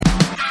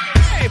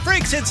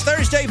weeks. It's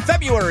Thursday,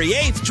 February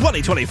 8th,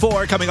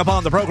 2024. Coming up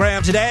on the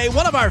program today,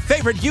 one of our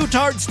favorite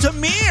utards,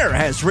 Tamir,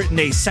 has written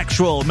a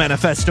sexual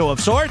manifesto of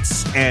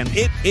sorts, and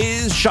it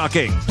is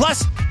shocking.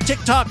 Plus,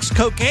 TikTok's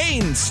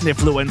cocaine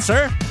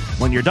sniffluencer,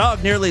 when your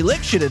dog nearly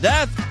licks you to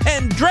death,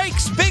 and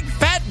Drake's big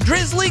fat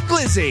Drizzly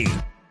Glizzy.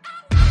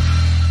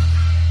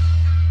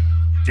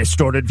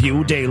 Distorted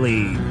View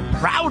Daily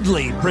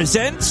proudly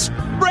presents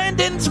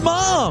Brandon's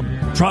mom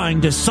trying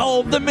to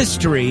solve the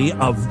mystery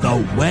of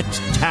the wet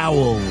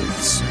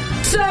towels.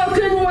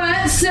 Soaking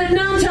wet, sitting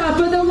on top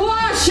of the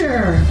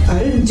washer. I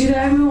didn't do that.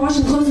 I haven't been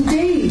washing clothes in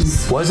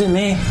days. Wasn't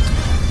me.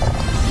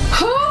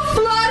 Who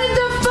flooded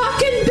the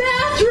fucking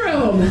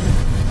bathroom?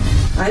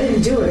 I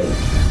didn't do it.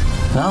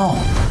 No.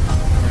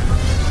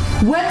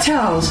 Wet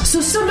towels.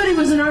 So somebody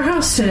was in our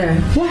house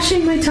today,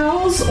 washing my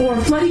towels or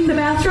flooding the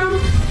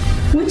bathroom?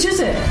 Which is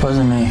it?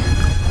 Wasn't me.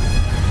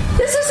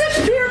 This is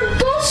such pure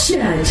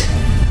bullshit.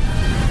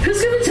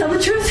 Who's gonna tell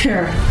the truth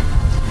here?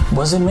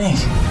 Wasn't me.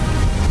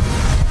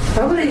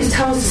 Why would I use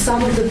towels to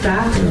stop with the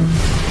bathroom?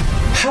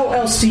 How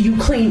else do you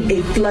clean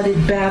a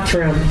flooded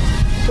bathroom?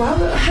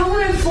 How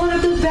would I flood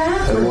up the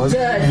bathroom?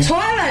 The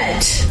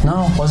toilet!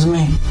 No, wasn't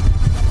me.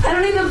 I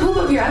don't even poop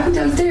up here. I've been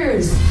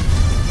downstairs.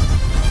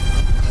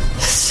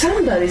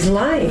 Somebody's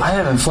lying. I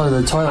haven't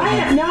flooded the toilet. I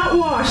have not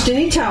washed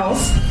any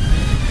towels.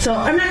 So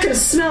I'm not going to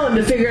smell them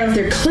to figure out if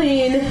they're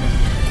clean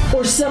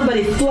or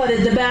somebody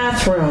flooded the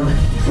bathroom.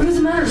 What does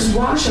it matter? Just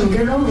wash them.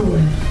 Get it over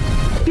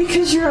with.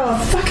 Because you're a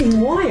fucking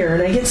liar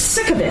and I get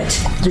sick of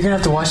it. You're going to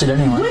have to wash it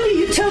anyway. When do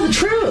you tell the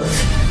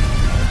truth?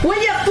 When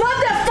you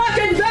flood that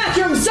fucking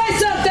bathroom, say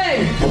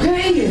something!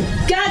 Okay.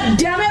 God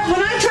damn it.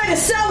 When I try to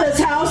sell this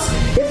house,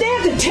 if they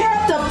have to tear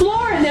up the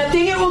floor in that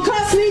thing, it will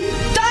cost me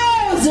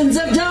thousands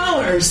of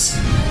dollars.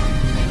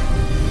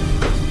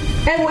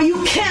 And well,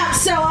 you can't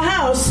sell a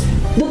house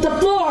that the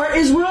floor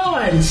is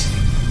ruined.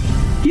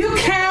 You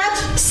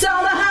can't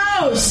sell the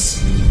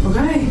house.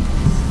 Okay.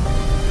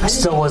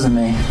 Still wasn't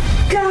me.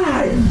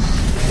 God,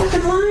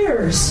 fucking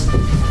liars.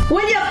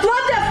 When you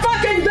flood that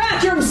fucking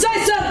bathroom,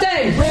 say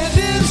something.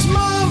 Brandon's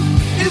mom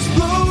is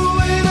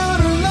blowing on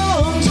her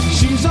lungs.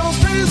 She's all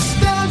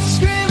stressed out,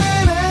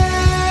 screaming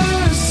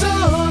at her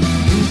son.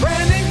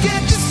 Brandon,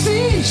 can't you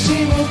see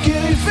she won't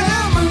kill your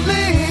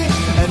family?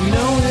 I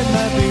know it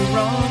might be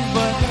wrong,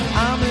 but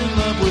I'm in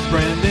love with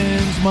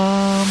Brandon's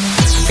mom.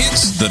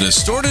 It's the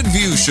Distorted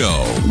View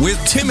Show with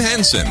Tim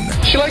Henson.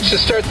 She likes to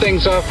start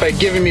things off by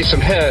giving me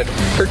some head.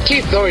 Her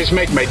teeth always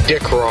make my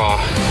dick raw.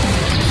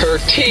 Her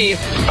teeth?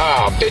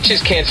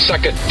 Bitches can't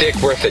suck a dick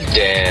worth a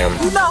damn.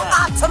 You know,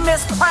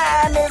 Optimus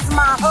Prime is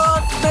my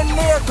husband,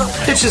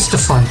 nigga. It's just a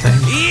fun thing.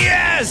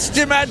 Yes,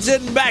 Tim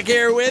Henson back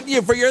here with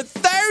you for your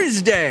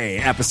Thursday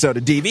episode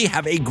of DV.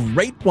 Have a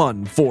great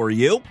one for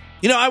you.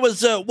 You know, I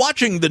was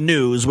watching the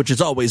news, which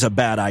is always a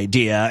bad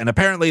idea, and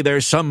apparently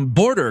there's some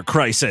border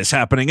crisis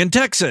happening in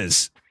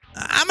Texas.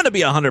 I'm going to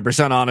be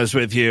 100% honest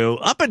with you.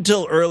 Up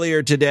until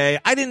earlier today,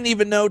 I didn't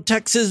even know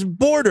Texas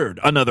bordered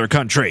another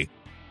country.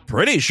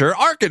 Pretty sure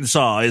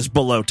Arkansas is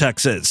below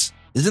Texas.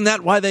 Isn't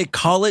that why they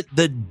call it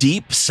the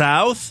Deep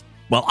South?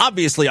 Well,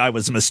 obviously I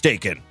was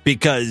mistaken,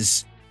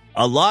 because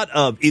a lot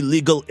of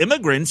illegal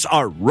immigrants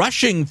are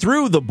rushing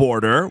through the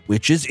border,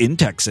 which is in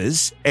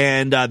Texas,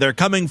 and they're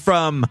coming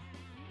from,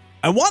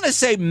 I want to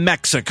say,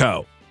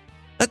 Mexico.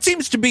 That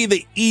seems to be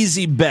the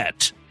easy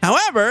bet.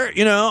 However,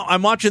 you know,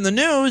 I'm watching the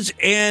news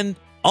and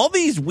all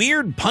these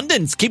weird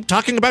pundits keep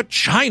talking about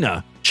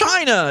China.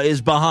 China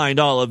is behind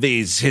all of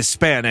these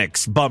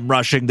Hispanics bum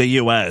rushing the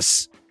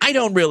U.S. I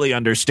don't really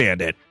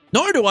understand it,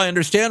 nor do I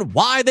understand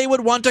why they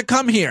would want to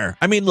come here.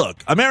 I mean, look,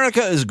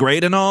 America is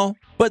great and all,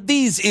 but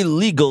these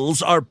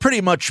illegals are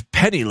pretty much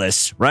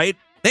penniless, right?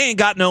 They ain't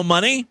got no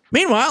money.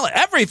 Meanwhile,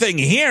 everything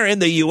here in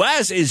the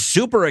U.S. is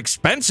super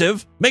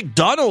expensive.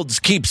 McDonald's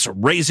keeps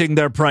raising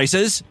their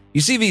prices.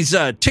 You see these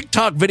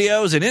TikTok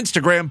videos and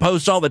Instagram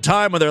posts all the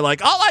time where they're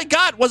like, all I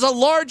got was a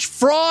large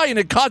fry and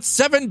it cost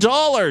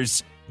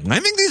 $7. I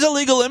think these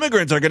illegal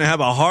immigrants are going to have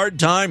a hard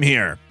time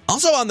here.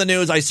 Also on the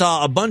news, I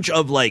saw a bunch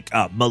of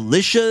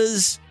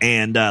militias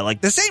and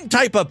the same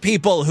type of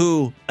people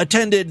who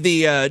attended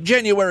the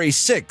January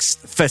 6th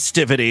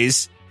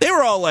festivities. They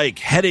were all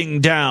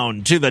heading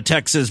down to the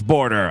Texas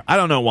border. I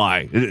don't know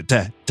why,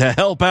 to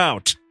help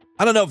out.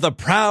 I don't know if the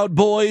Proud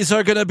Boys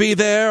are going to be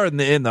there and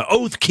the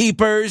Oath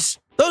Keepers.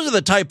 Those are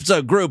the types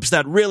of groups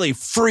that really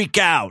freak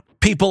out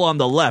people on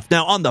the left.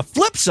 Now, on the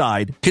flip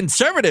side,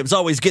 conservatives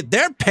always get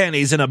their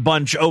panties in a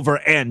bunch over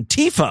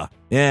Antifa.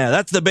 Yeah,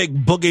 that's the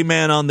big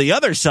boogeyman on the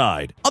other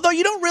side. Although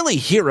you don't really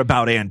hear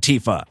about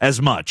Antifa as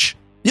much.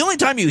 The only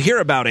time you hear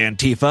about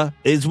Antifa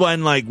is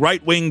when,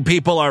 right-wing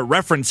people are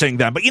referencing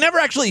them, but you never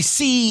actually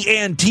see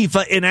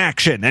Antifa in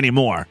action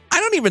anymore.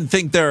 I don't even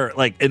think they're,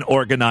 an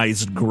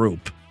organized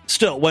group.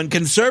 Still, when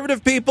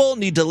conservative people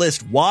need to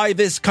list why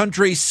this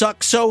country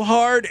sucks so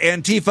hard,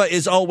 Antifa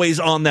is always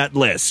on that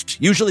list,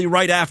 usually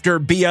right after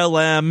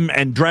BLM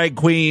and drag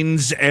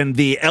queens and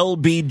the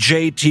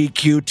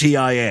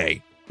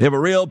LBJTQTIA. They have a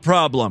real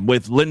problem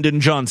with Lyndon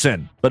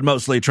Johnson, but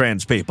mostly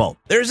trans people.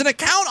 There's an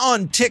account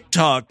on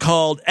TikTok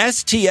called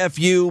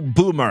STFU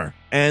Boomer,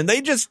 and they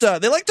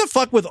like to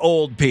fuck with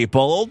old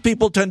people. Old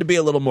people tend to be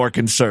a little more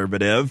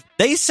conservative.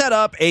 They set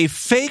up a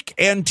fake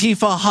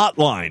Antifa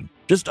hotline.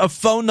 Just a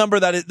phone number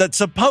that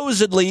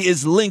supposedly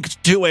is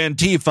linked to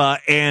Antifa,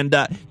 and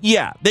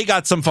yeah, they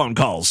got some phone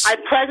calls. I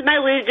pledge my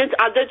allegiance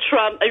under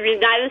Trump, a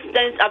United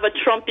States of a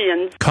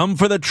Trumpians. Come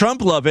for the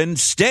Trump lovin',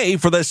 stay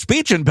for the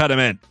speech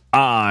impediment.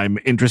 I'm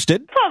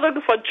interested.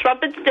 Looking for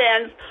trumpet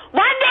stands.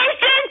 One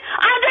nation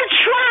under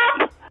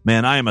Trump!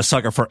 Man, I am a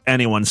sucker for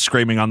anyone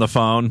screaming on the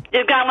phone.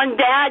 You going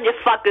down, you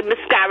fucking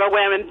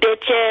mascara-wearing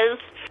bitches.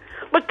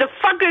 With the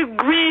fucking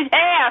green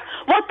hair.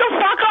 What the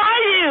fuck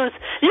are you?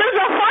 You're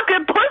the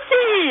fucking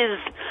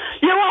pussies.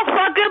 You're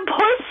fucking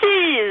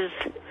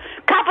pussies.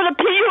 Capital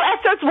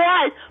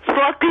P-U-S-S-Y.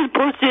 Fucking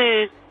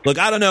pussy. Look,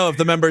 I don't know if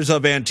the members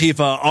of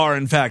Antifa are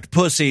in fact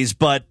pussies,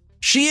 but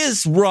she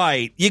is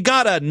right. You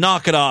gotta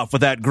knock it off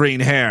with that green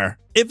hair.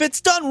 If it's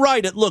done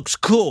right, it looks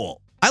cool.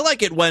 I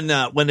like it when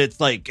it's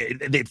like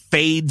it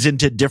fades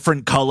into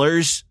different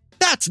colors.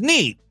 That's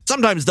neat.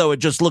 Sometimes, though, it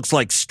just looks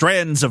like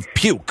strands of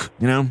puke,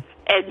 you know?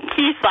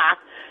 Antifa,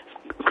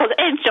 because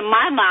Aunt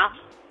Jemima,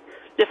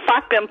 the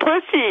fucking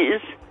pussies.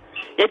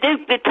 You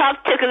think the tough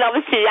chicken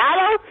over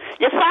Seattle?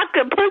 You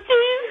fucking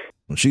pussies?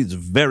 Well, she's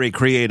very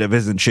creative,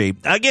 isn't she?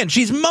 Again,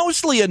 she's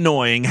mostly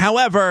annoying.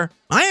 However,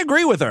 I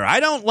agree with her. I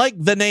don't like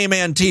the name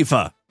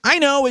Antifa. I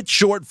know it's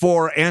short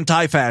for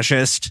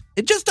anti-fascist.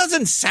 It just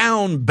doesn't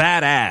sound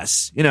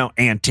badass. You know,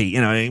 anti.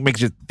 You know, it makes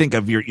you think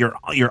of your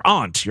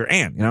aunt, your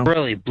aunt, you know?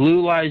 Really,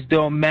 blue lives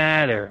don't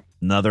matter.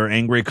 Another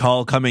angry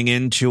call coming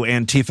into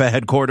Antifa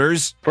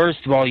headquarters.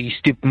 First of all, you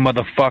stupid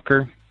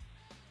motherfucker.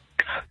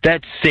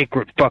 That's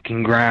sacred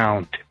fucking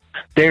ground.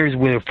 There's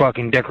where the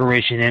fucking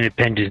Declaration of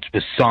Independence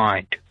was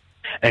signed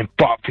and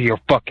fought for your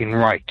fucking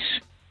rights.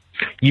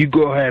 You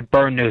go ahead and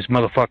burn those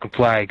motherfucking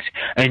flags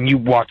and you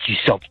watch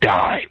yourself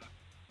die.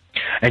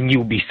 And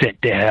you'll be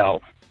sent to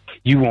hell.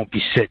 You won't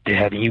be sent to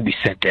heaven, you'll be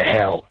sent to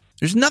hell.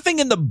 There's nothing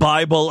in the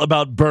Bible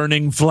about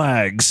burning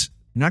flags.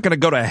 You're not going to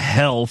go to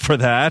hell for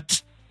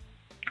that.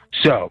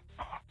 So,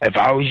 if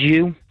I was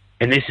you,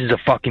 and this is a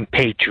fucking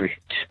patriot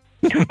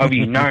of the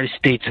United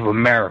States of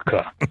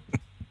America,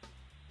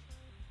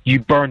 you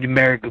burn the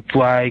American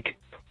flag,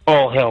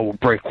 all hell will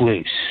break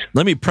loose.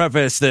 Let me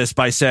preface this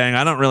by saying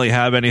I don't really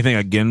have anything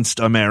against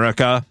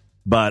America,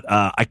 but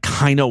I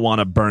kind of want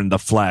to burn the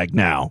flag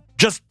now.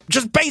 Just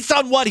based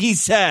on what he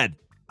said.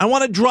 I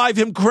want to drive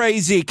him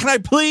crazy. Can I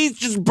please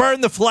just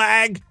burn the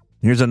flag?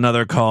 Here's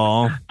another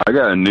call. I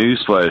got a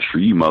newsflash for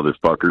you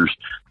motherfuckers.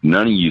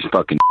 None of you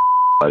fucking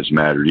lives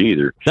matter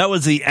either. That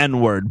was the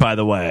N-word, by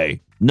the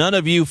way. None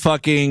of you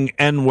fucking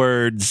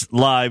N-words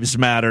lives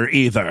matter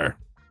either.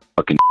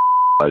 Fucking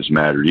lives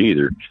matter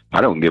either. I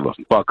don't give a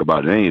fuck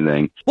about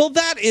anything. Well,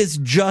 that is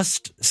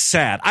just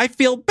sad. I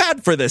feel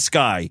bad for this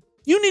guy.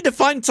 You need to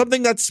find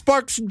something that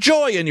sparks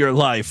joy in your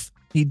life.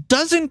 He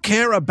doesn't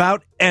care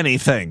about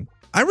anything.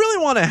 I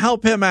really want to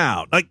help him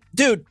out. Like,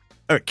 dude,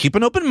 keep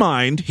an open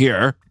mind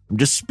here. I'm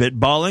just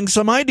spitballing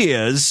some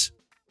ideas.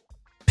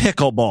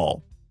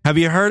 Pickleball. Have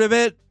you heard of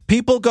it?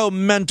 People go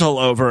mental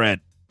over it.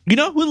 You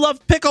know who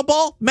loved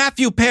pickleball?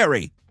 Matthew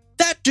Perry.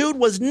 That dude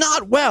was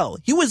not well.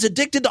 He was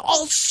addicted to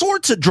all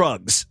sorts of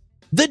drugs.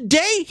 The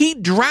day he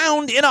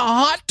drowned in a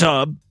hot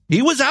tub,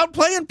 he was out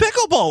playing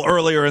pickleball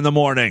earlier in the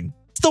morning.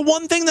 It's the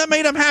one thing that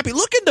made him happy.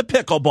 Look into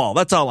pickleball.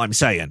 That's all I'm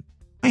saying.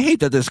 I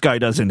hate that this guy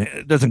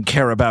doesn't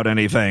care about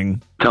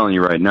anything. I'm telling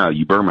you right now,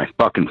 you burn my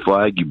fucking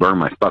flag, you burn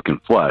my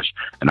fucking flesh,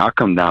 and I'll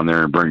come down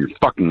there and burn your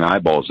fucking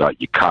eyeballs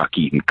out, you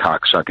cock-eating,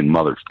 cock-sucking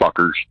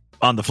motherfuckers.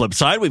 On the flip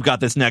side, we've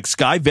got this next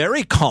guy,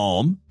 very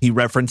calm. He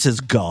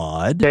references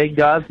God. Okay,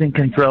 God's in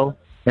control,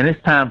 and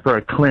it's time for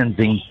a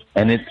cleansing,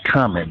 and it's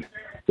coming.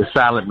 The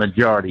silent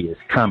majority is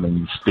coming,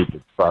 you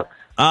stupid fucks.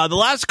 The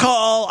last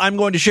call I'm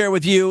going to share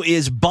with you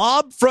is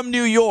Bob from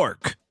New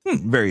York.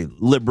 Very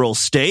liberal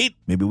state.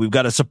 Maybe we've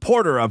got a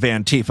supporter of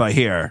Antifa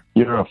here.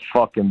 You're a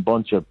fucking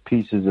bunch of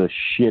pieces of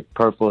shit,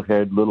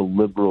 purple-haired little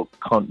liberal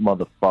cunt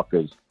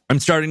motherfuckers. I'm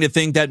starting to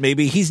think that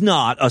maybe he's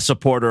not a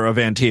supporter of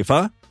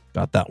Antifa.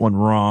 Got that one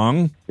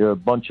wrong. You're a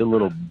bunch of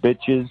little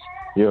bitches.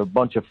 You're a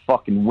bunch of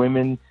fucking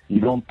women.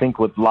 You don't think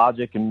with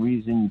logic and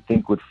reason. You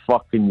think with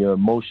fucking your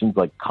emotions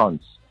like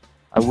cunts.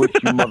 I wish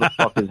you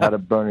motherfuckers had a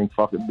burning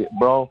fucking...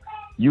 Bro,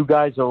 you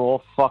guys are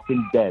all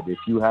fucking dead. If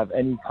you have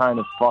any kind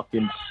of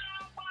fucking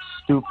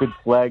stupid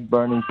flag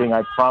burning thing,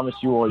 I promise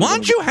you all... Why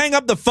don't you hang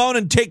up the phone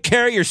and take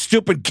care of your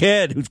stupid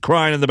kid who's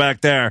crying in the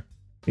back there?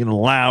 Being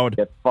loud.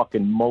 Get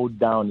fucking mowed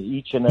down,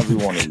 each and every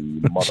one of you,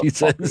 you motherfuckers.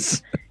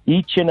 Jesus.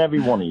 Each and every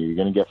one of you. You're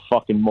going to get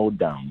fucking mowed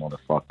down,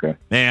 motherfucker.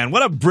 Man,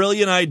 what a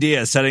brilliant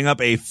idea, setting up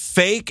a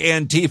fake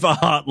Antifa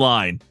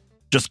hotline.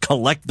 Just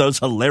collect those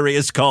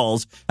hilarious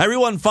calls.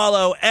 Everyone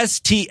follow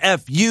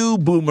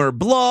STFU Boomer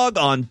Blog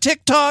on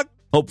TikTok.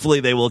 Hopefully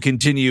they will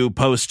continue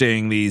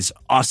posting these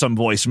awesome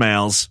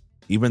voicemails,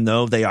 even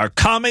though they are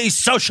commie,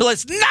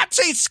 socialist,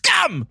 Nazi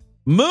scum.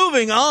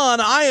 Moving on,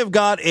 I have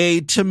got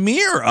a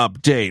Tamir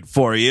update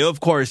for you. Of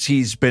course,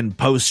 he's been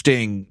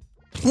posting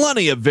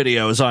plenty of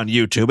videos on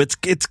YouTube.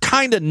 It's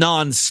kind of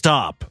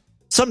nonstop.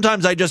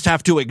 Sometimes I just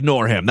have to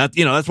ignore him.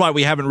 That's why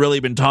we haven't really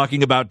been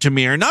talking about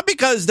Tamir. Not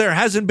because there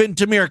hasn't been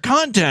Tamir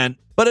content,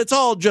 but it's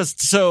all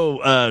just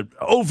so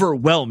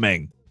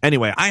overwhelming.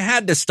 Anyway, I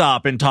had to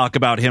stop and talk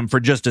about him for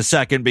just a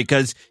second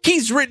because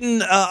he's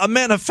written a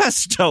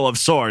manifesto of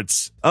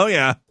sorts. Oh,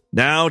 yeah.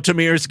 Now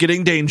Tamir's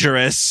getting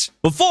dangerous.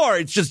 Before,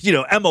 it's just,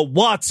 Emma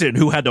Watson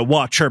who had to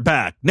watch her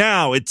back.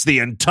 Now it's the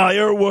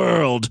entire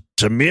world.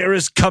 Tamir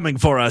is coming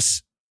for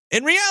us.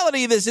 In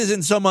reality, this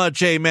isn't so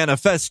much a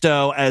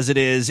manifesto as it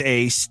is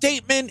a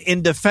statement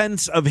in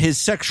defense of his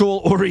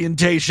sexual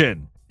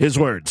orientation. His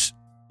words.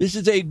 This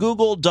is a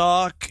Google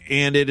Doc,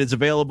 and it is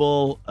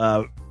available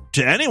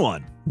to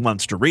anyone who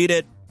wants to read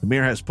it.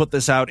 Tamir has put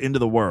this out into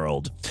the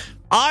world.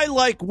 I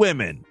like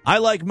women. I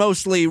like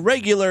mostly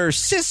regular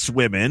cis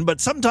women,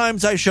 but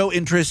sometimes I show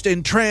interest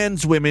in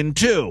trans women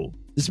too.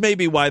 This may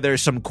be why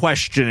there's some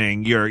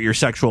questioning your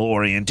sexual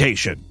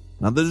orientation.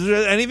 Not that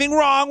there's anything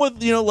wrong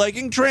with,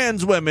 liking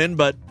trans women,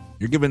 but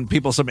you're giving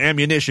people some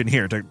ammunition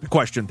here to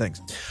question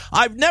things.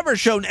 I've never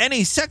shown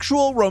any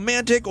sexual,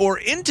 romantic, or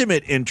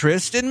intimate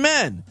interest in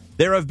men.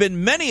 There have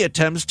been many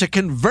attempts to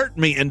convert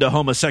me into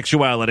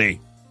homosexuality.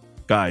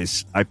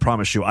 Guys, I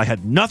promise you, I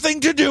had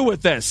nothing to do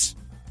with this.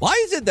 Why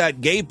is it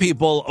that gay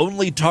people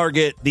only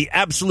target the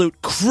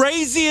absolute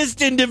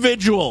craziest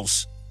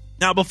individuals?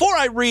 Now, before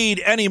I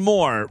read any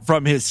more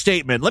from his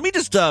statement, let me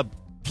just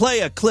play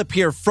a clip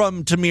here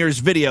from Tamir's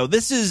video.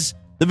 This is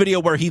the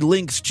video where he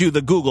links to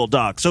the Google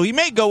Doc, so he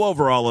may go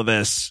over all of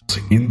this.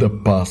 In the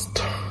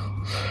past,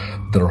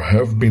 there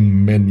have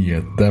been many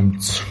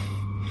attempts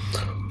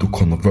to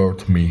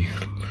convert me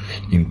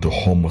into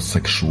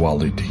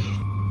homosexuality,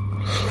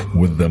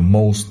 with the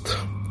most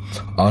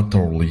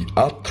utterly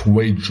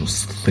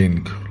outrageous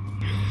thing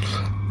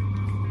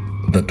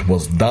that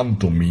was done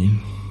to me.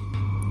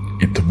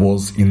 It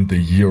was in the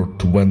year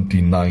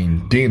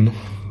 2019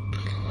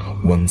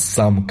 when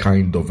some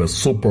kind of a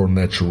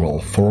supernatural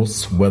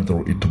force,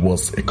 whether it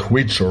was a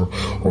creature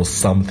or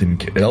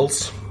something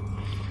else,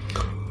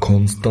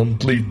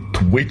 constantly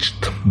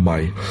twitched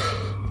my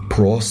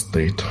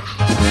prostate.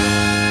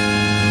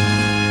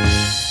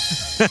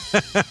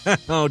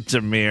 Oh,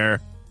 Tamir.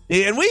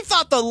 And we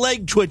thought the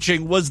leg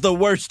twitching was the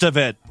worst of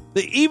it.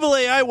 The evil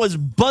AI was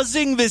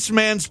buzzing this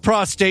man's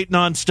prostate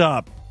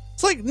nonstop.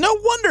 It's like, no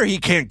wonder he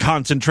can't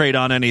concentrate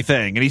on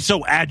anything, and he's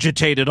so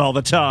agitated all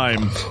the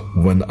time.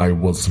 When I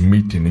was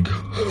meeting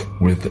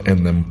with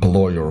an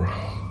employer,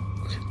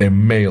 a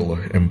male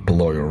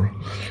employer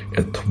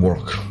at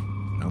work.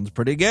 Sounds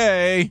pretty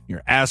gay.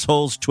 Your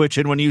asshole's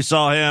twitching when you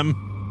saw him.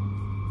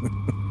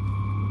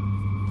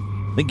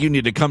 I think you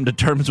need to come to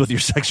terms with your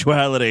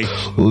sexuality.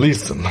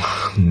 Listen,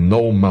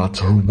 no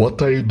matter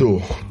what I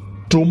do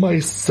to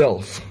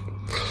myself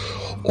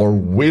or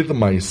with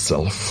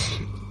myself,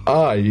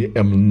 I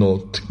am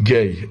not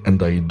gay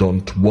and I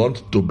don't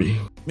want to be.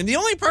 I mean, the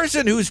only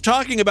person who's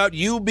talking about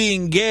you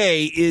being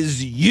gay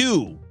is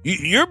you.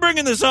 You're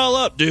bringing this all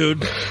up,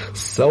 dude.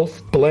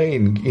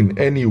 Self-playing in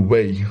any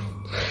way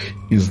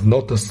is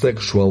not a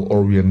sexual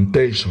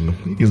orientation,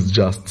 it's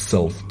just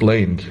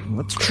self-playing.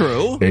 That's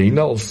true.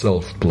 Anal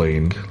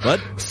self-playing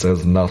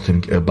says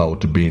nothing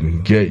about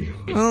being gay.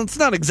 Well, it's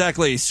not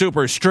exactly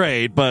super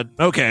straight, but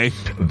okay.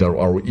 There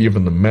are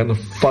even men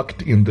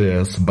fucked in the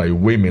ass by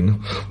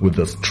women with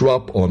a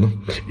strap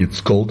on.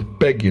 It's called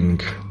pegging,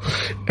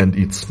 and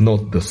it's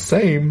not the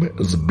same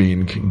as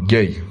being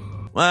gay.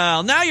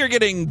 Well, now you're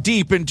getting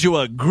deep into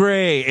a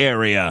gray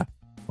area.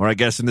 Or I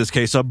guess in this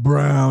case, a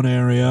brown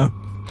area.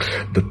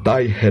 That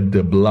I had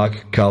the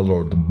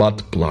black-colored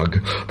butt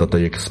plug that I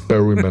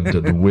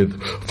experimented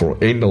with for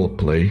anal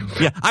play.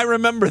 Yeah, I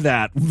remember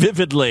that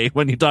vividly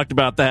when you talked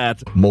about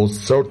that.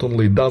 Most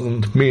certainly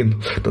doesn't mean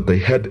that I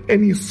had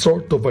any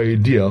sort of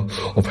idea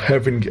of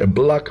having a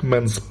black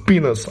man's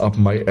penis up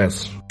my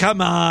ass. Come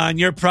on,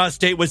 your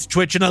prostate was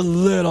twitching a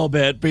little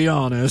bit, be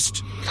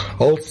honest.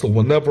 Also,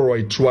 whenever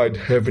I tried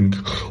having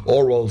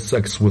oral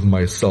sex with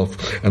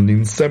myself and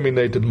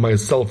inseminated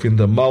myself in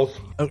the mouth...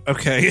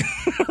 Okay,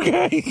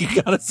 okay, you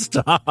gotta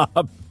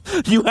stop.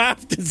 You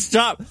have to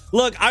stop.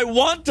 Look, I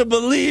want to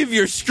believe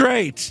you're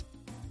straight,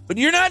 but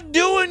you're not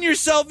doing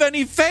yourself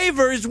any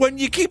favors when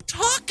you keep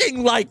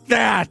talking like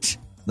that.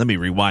 Let me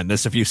rewind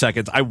this a few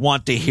seconds. I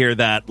want to hear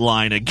that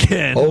line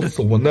again.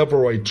 Also,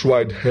 whenever I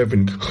tried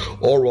having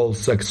oral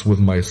sex with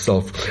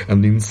myself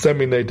and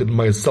inseminated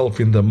myself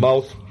in the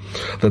mouth,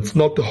 that's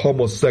not a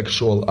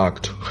homosexual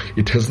act.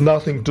 It has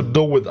nothing to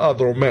do with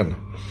other men.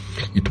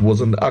 It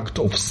was an act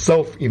of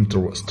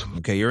self-interest.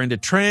 Okay, you're into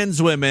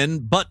trans women,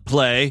 butt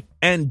play,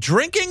 and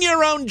drinking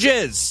your own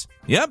jizz.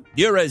 Yep,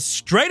 you're as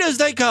straight as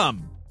they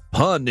come.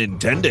 Pun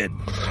intended.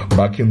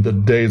 Back in the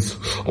days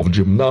of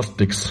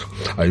gymnastics,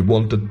 I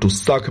wanted to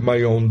suck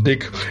my own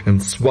dick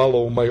and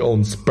swallow my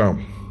own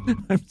sperm.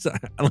 I'm sorry,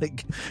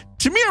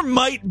 Tamir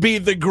might be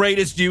the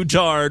greatest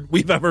U-tard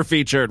we've ever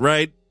featured,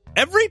 right?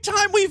 Every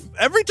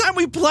time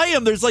we play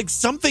him, there's like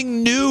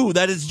something new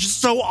that is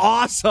just so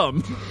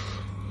awesome.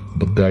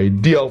 But the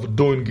idea of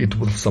doing it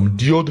with some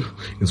dude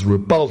is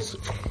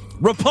repulsive.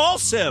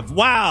 Repulsive?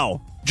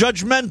 Wow.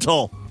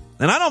 Judgmental.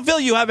 And I don't feel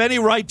you have any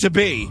right to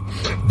be.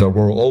 There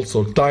were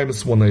also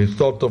times when I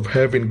thought of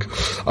having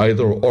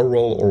either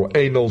oral or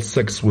anal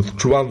sex with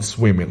trans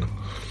women.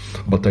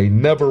 But I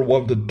never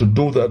wanted to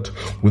do that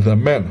with a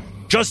man.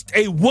 Just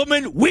a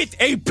woman with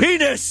a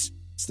penis!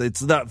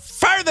 It's the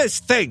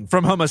farthest thing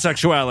from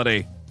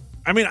homosexuality.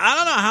 I mean, I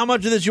don't know how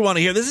much of this you want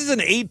to hear. This is an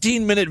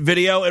 18-minute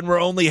video, and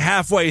we're only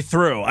halfway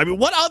through. I mean,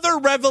 what other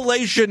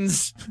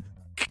revelations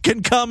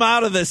can come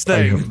out of this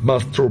thing? I have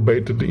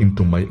masturbated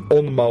into my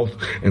own mouth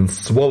and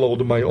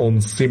swallowed my own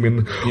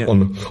semen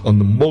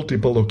on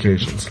multiple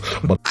occasions.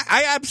 But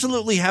I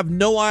absolutely have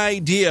no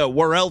idea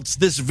where else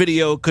this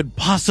video could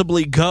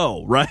possibly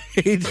go, right?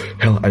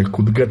 Hell, I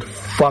could get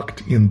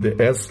fucked in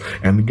the ass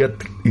and get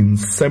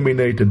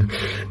inseminated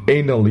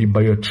anally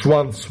by a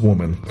trans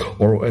woman,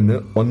 or on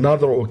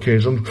another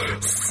occasion,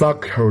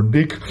 suck her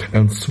dick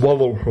and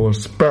swallow her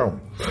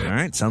sperm. All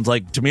right, sounds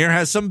like Tamir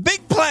has some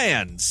big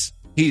plans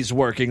he's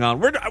working on.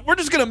 We're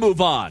just going to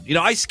move on. You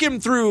know, I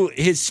skimmed through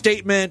his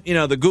statement, you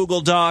know, the Google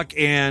Doc,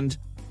 and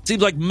it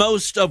seems like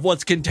most of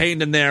what's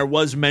contained in there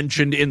was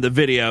mentioned in the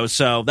video.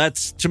 So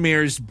that's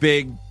Tamir's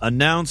big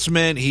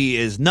announcement. He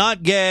is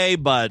not gay,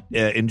 but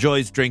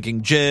enjoys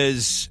drinking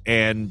jizz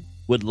and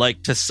would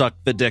like to suck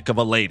the dick of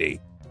a lady.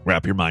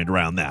 Wrap your mind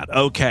around that.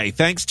 Okay,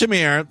 thanks,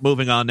 Tamir.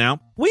 Moving on now.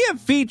 We have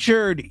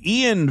featured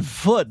Ian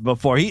Foote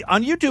before.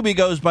 On YouTube, he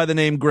goes by the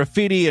name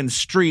Graffiti and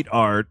Street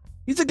Art.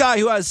 He's a guy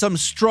who has some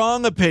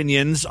strong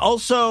opinions.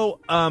 Also,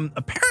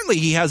 apparently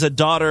he has a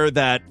daughter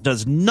that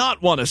does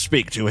not want to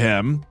speak to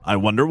him. I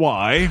wonder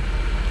why.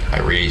 I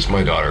raised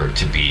my daughter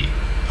to be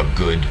a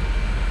good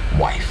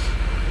wife.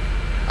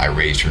 I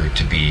raised her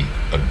to be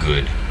a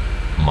good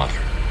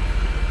mother.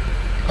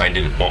 I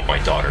didn't want my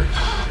daughter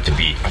to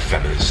be a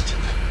feminist.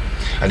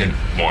 I didn't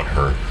want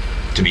her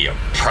to be a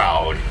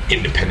proud,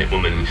 independent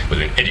woman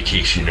with an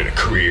education and a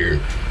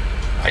career.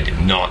 I did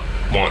not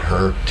want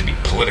her to be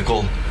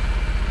political.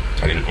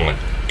 I didn't want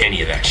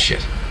any of that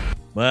shit.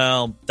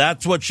 Well,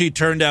 that's what she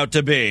turned out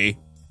to be.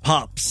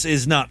 Pops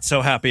is not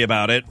so happy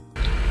about it.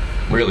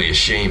 Really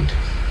ashamed.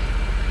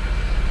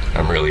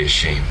 I'm really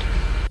ashamed.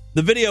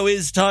 The video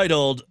is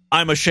titled,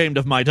 I'm Ashamed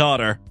of My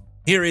Daughter.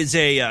 Here is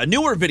a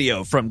newer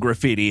video from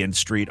Graffiti and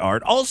Street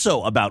Art,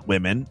 also about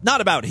women,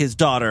 not about his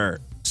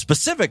daughter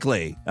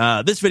specifically.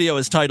 This video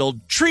is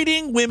titled,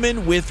 Treating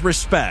Women with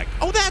Respect.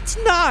 Oh, that's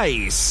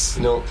nice.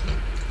 You know,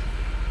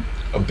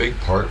 a big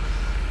part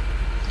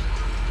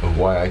of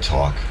why I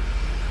talk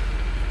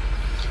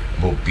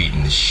about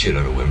beating the shit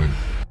out of women.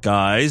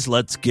 Guys,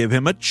 let's give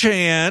him a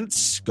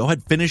chance. Go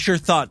ahead, finish your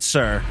thoughts,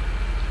 sir.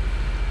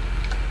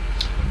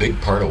 A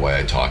big part of why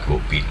I talk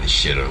about beating the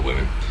shit out of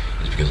women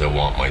is because I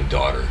want my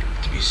daughter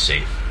to be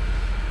safe.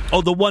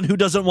 Oh, the one who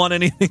doesn't want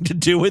anything to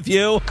do with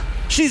you?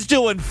 She's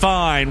doing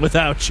fine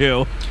without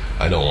you.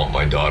 I don't want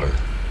my daughter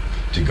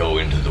to go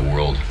into the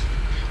world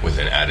with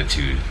an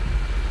attitude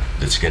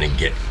that's going to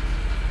get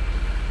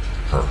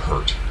her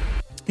hurt.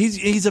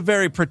 He's a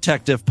very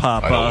protective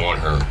papa. I don't want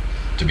her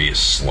to be a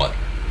slut.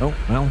 Oh,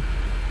 well.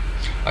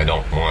 I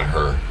don't want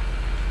her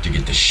to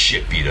get the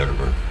shit beat out of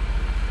her,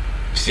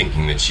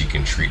 thinking that she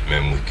can treat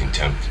men with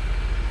contempt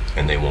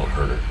and they won't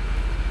hurt her.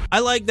 I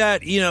like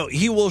that, you know,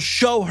 he will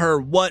show her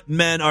what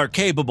men are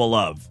capable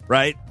of,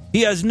 right?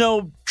 He has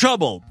no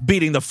trouble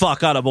beating the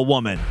fuck out of a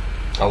woman.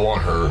 I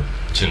want her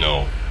to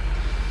know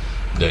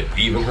that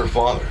even her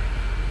father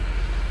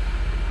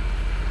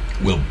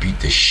will beat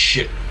the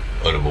shit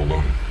out of a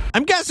woman.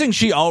 I'm guessing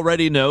she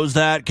already knows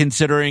that,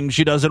 considering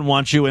she doesn't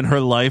want you in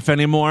her life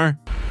anymore.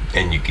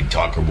 And you can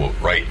talk about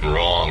right and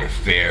wrong and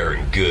fair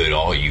and good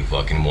all you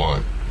fucking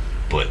want.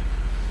 But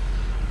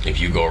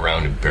if you go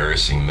around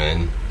embarrassing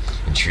men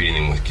and treating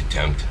them with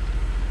contempt,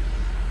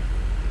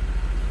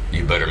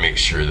 you better make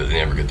sure that they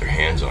never get their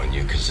hands on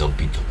you, because they'll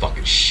beat the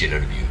fucking shit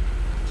out of you.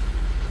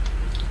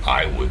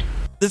 I would.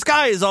 This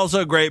guy is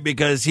also great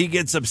because he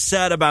gets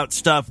upset about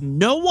stuff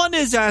no one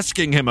is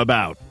asking him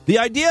about. The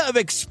idea of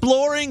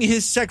exploring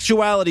his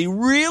sexuality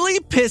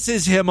really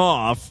pisses him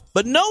off,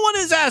 but no one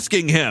is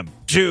asking him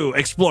to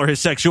explore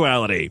his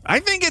sexuality. I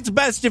think it's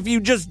best if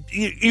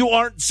you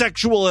aren't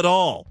sexual at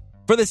all.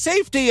 For the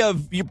safety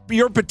of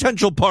your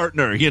potential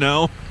partner, you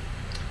know?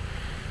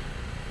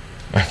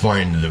 I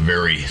find the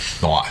very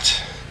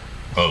thought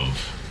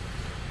of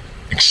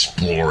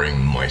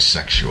exploring my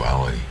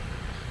sexuality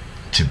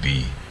to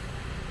be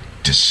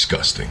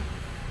disgusting.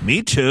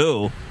 Me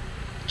too.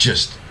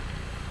 Just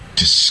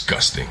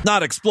disgusting.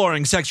 Not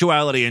exploring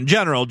sexuality in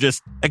general,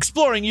 just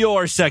exploring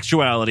your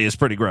sexuality is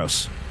pretty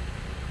gross.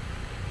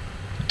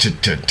 To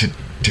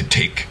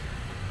take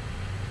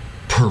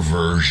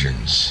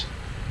perversions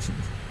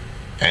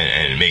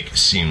and make it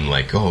seem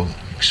like, oh,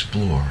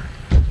 explore.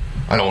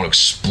 I don't want to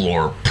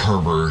explore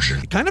perversion.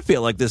 I kind of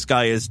feel like this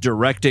guy is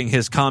directing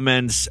his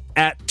comments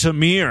at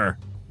Tamir.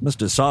 Must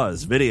have saw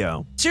his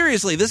video.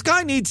 Seriously, this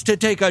guy needs to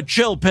take a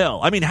chill pill.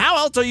 I mean, how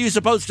else are you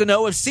supposed to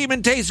know if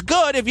semen tastes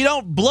good if you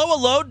don't blow a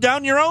load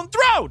down your own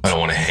throat? I don't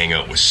want to hang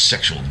out with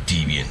sexual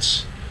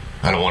deviants.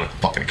 I don't want to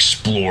fucking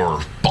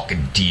explore fucking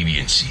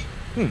deviancy.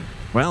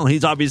 Well,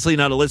 he's obviously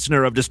not a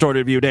listener of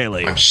Distorted View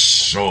Daily. I'm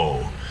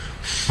so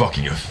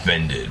fucking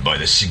offended by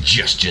the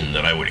suggestion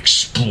that I would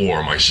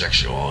explore my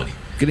sexuality.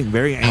 Getting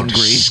very angry. How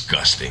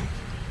disgusting.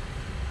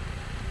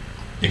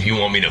 If you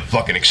want me to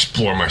fucking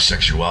explore my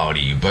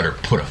sexuality, you better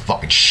put a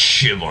fucking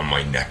shiv on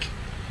my neck.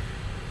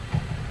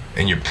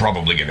 And you're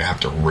probably gonna have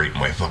to rape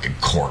my fucking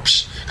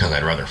corpse, because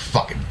I'd rather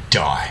fucking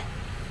die.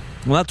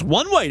 Well, that's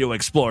one way to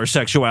explore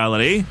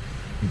sexuality.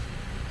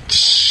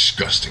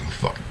 Disgusting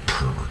fucking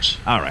perverts.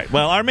 All right.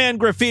 Well, our man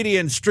Graffiti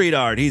and Street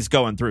Art, he's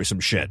going through some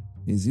shit.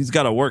 He's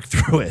got to work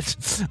through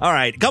it. All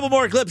right. A couple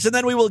more clips, and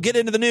then we will get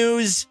into the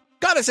news.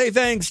 Gotta say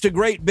thanks to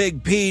Great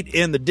Big Pete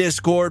in the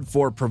Discord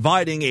for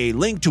providing a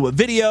link to a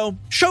video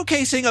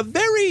showcasing a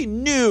very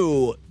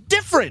new,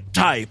 different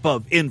type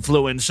of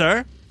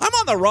influencer. I'm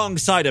on the wrong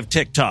side of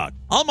TikTok.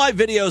 All my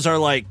videos are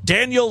like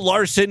Daniel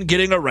Larson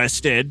getting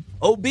arrested,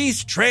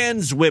 obese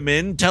trans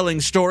women telling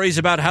stories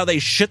about how they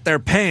shit their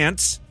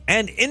pants,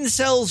 and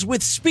incels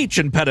with speech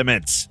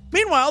impediments.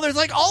 Meanwhile, there's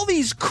like all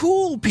these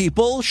cool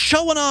people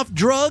showing off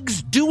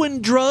drugs,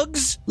 doing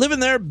drugs, living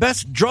their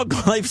best drug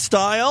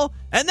lifestyle.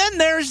 And then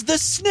there's the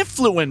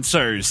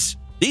sniffluencers.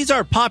 These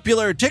are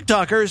popular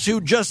TikTokers who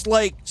just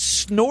like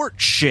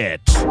snort shit.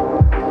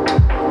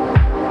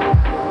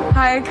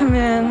 Hi, come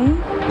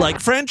in. Like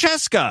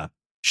Francesca.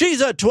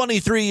 She's a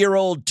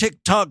 23-year-old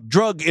TikTok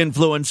drug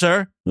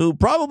influencer who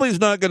probably is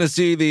not going to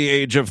see the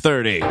age of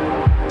 30.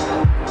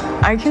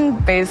 I can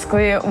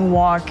basically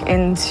walk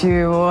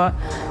into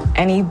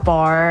any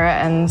bar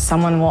and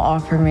someone will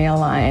offer me a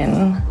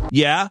line.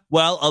 Yeah,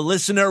 well, a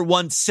listener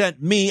once sent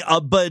me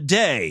a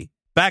bidet.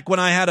 Back when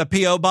I had a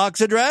P.O.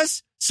 box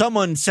address,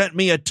 someone sent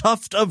me a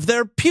tuft of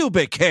their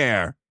pubic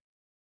hair.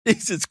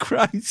 Jesus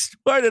Christ,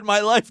 where did my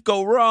life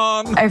go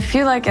wrong? I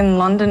feel like in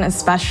London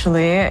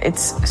especially,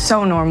 it's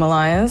so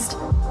normalized.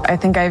 I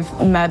think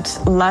I've met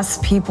less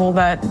people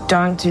that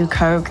don't do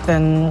coke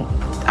than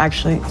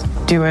actually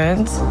do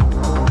it.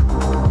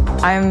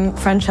 I'm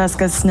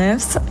Francesca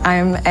Sniffs.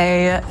 I'm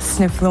a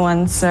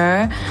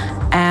sniffluencer,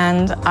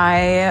 and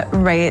I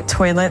rate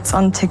toilets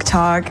on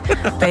TikTok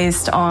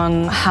based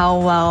on how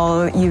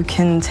well you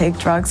can take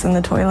drugs in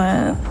the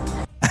toilet.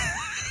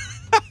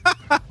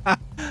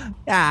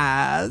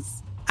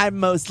 Yes, I'm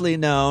mostly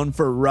known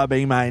for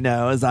rubbing my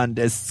nose on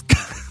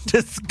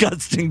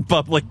disgusting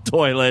public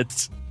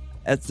toilets.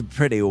 It's a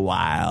pretty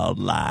wild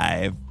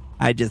life.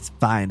 I just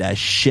find a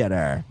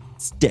shitter,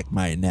 stick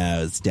my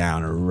nose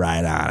down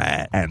right on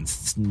it, and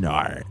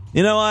snort.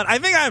 You know what? I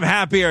think I'm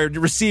happier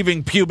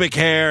receiving pubic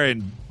hair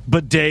and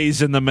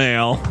bidets in the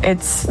mail.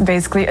 It's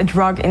basically a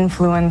drug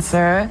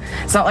influencer.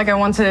 It's not like I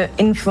want to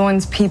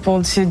influence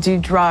people to do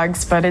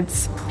drugs, but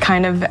it's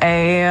kind of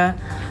a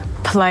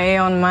play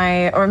on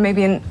my, or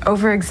maybe an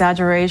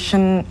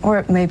over-exaggeration,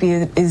 or maybe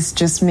it is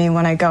just me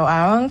when I go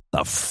out.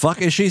 The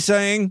fuck is she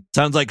saying?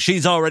 Sounds like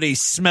she's already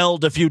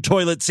smelled a few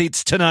toilet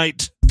seats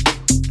tonight.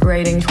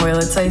 Rating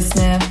toilets I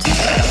sniffed.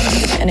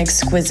 An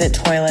exquisite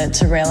toilet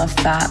to rail a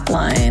fat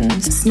line.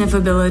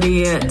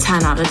 Sniffability,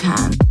 10 out of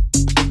 10.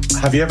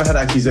 Have you ever had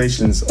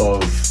accusations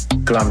of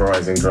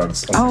glamorizing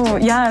drugs? Oh,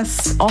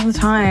 yes, all the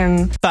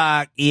time.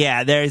 Fuck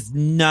yeah, there's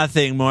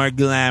nothing more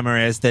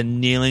glamorous than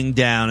kneeling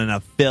down in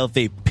a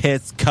filthy,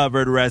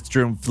 piss-covered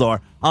restroom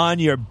floor on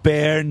your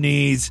bare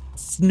knees,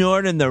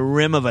 snorting the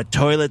rim of a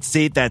toilet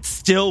seat that's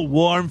still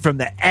warm from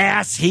the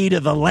ass heat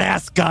of the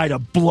last guy to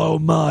blow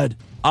mud.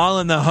 All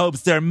in the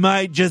hopes there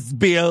might just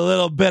be a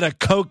little bit of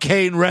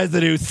cocaine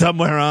residue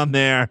somewhere on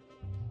there.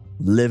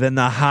 Living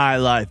the high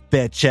life,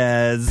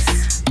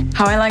 bitches.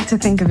 How I like to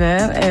think of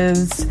it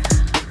is,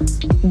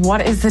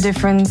 what is the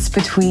difference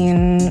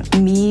between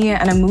me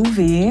and a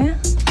movie?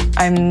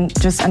 I'm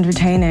just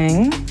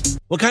entertaining.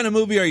 What kind of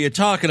movie are you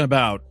talking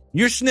about?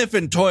 You're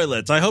sniffing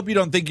toilets. I hope you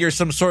don't think you're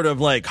some sort of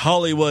like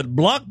Hollywood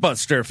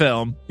blockbuster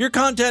film. Your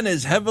content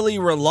is heavily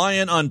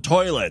reliant on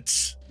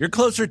toilets. You're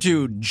closer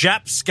to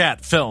Jap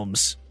scat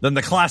films than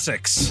the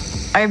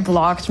classics. I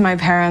blocked my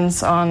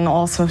parents on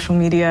all social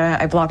media.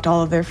 I blocked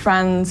all of their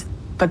friends.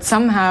 But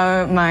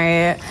somehow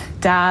my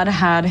dad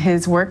had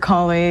his work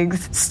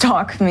colleagues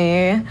stalk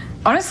me.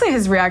 Honestly,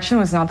 his reaction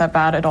was not that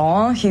bad at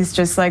all. He's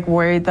just like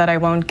worried that I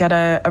won't get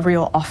a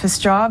real office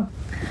job.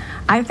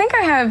 I think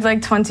I have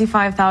like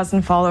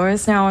 25,000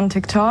 followers now on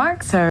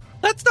TikTok, so...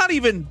 That's not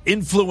even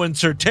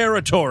influencer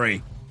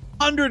territory.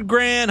 100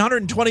 grand,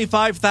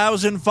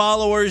 125,000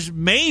 followers,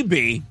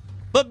 maybe.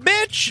 But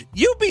bitch,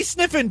 you be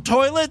sniffing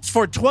toilets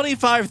for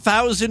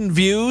 25,000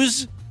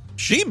 views?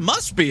 She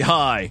must be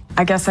high.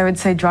 I guess I would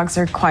say drugs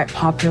are quite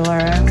popular.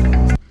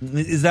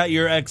 Is that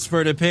your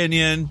expert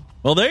opinion?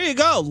 Well, there you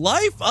go.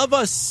 Life of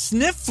a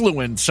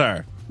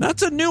sniffluencer.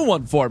 That's a new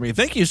one for me.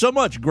 Thank you so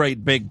much,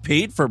 Great Big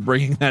Pete, for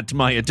bringing that to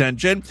my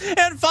attention.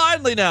 And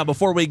finally now,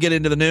 before we get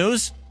into the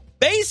news,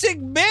 Basic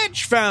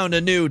Bitch found a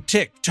new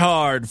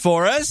TikTok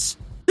for us.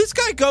 This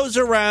guy goes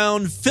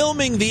around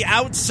filming the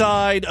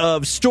outside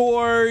of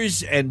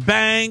stores and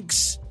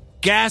banks,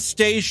 gas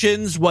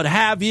stations, what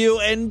have you,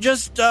 and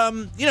just,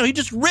 he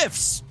just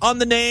riffs on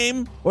the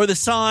name or the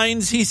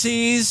signs he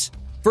sees.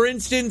 For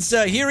instance,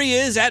 here he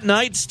is at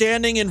night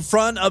standing in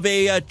front of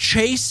a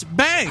Chase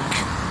Bank.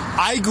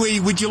 I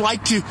agree. Would you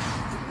like to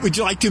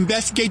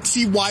investigate to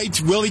see why it's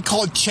really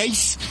called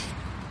Chase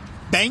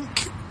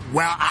Bank?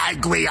 Well, I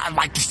agree. I'd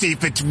like to see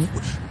if it's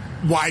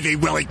why they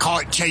really call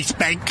it Chase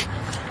Bank.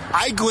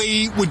 I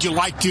agree. Would you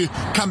like to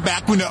come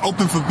back when they're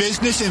open for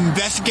business and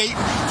investigate,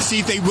 see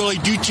if they really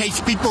do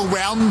chase people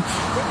around?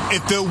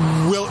 If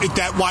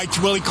that why it's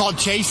really called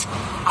Chase?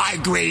 I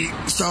agree.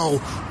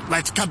 So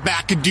let's come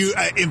back and do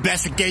an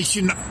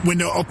investigation when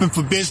they're open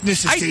for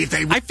business and see if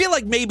they. I feel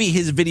like maybe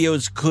his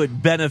videos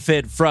could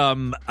benefit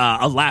from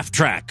a laugh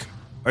track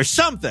or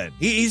something.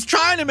 He's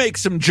trying to make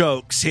some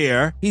jokes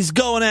here. He's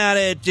going at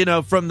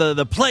it, from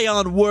the play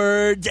on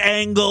words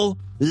angle.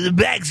 The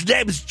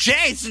backstab's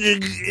chase. We're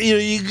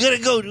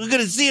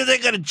gonna see if they're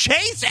gonna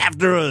chase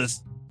after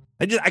us.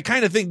 I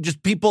kind of think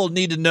just people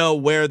need to know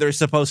where they're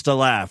supposed to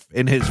laugh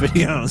in his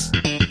videos.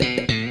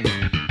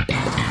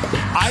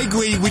 I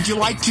agree. Would you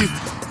like to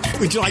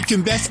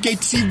investigate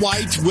to see why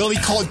it's really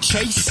called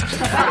Chase?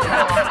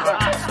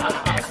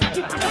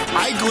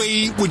 I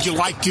agree. Would you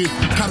like to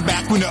come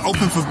back when they're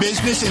open for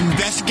business and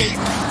investigate,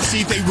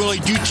 see if they really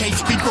do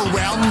chase people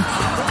around?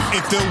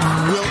 If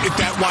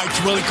that why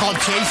it's really called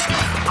Chase?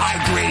 I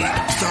agree.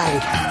 So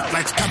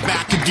let's come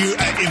back and do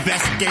an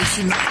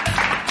investigation.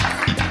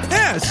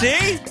 Yeah,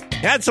 see?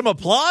 Had some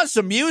applause,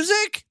 some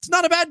music. It's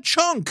not a bad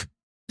chunk.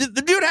 The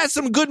dude has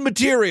some good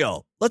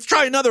material. Let's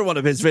try another one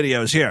of his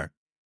videos here.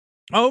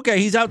 Okay,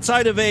 he's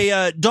outside of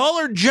a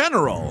Dollar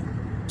General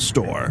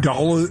store.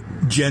 Dollar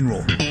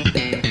General.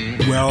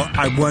 Well,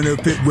 I wonder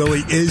if it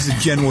really is a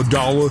General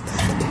Dollar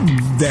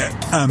that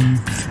I'm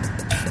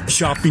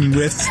shopping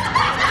with.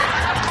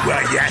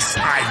 Well, yes,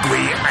 I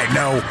agree. I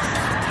know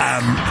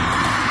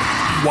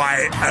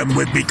why it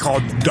would be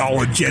called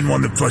Dollar General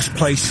in the first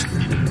place.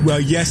 Well,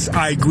 yes,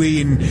 I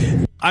agree.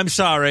 And I'm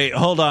sorry.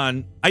 Hold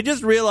on. I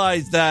just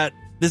realized that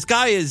this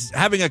guy is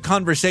having a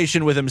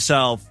conversation with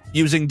himself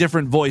using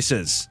different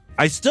voices.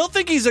 I still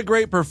think he's a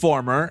great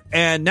performer,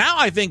 and now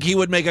I think he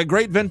would make a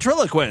great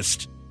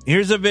ventriloquist.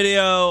 Here's a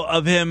video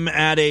of him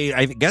at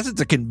I guess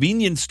it's a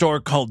convenience store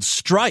called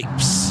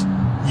Stripes.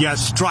 Yeah,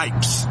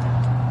 Stripes.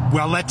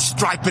 Well, let's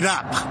stripe it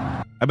up.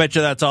 I bet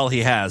you that's all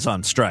he has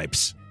on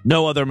Stripes.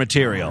 No other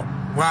material.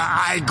 Well,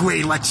 I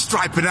agree. Let's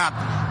stripe it up.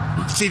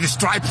 See the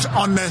stripes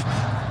on the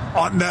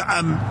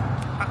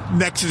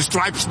next to the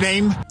Stripes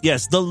name?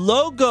 Yes, the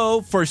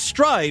logo for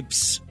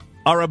Stripes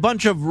are a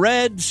bunch of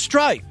red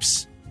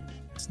stripes.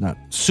 It's not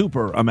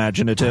super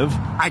imaginative.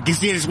 I can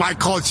see that's why I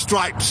call it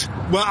Stripes.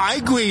 Well, I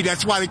agree.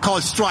 That's why they call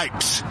it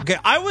Stripes. Okay,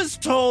 I was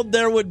told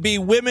there would be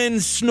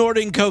women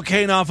snorting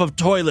cocaine off of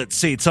toilet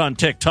seats on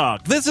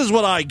TikTok. This is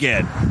what I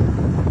get.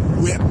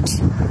 Whipped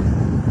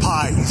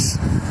pies.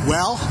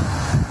 Well,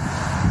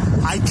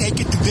 I take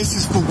it that this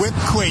is for whipped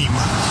cream.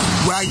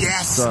 Well,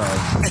 yes,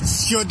 it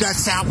sure does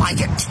sound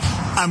like it.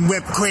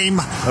 Whipped cream.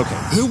 Okay.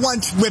 Who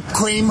wants whipped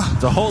cream?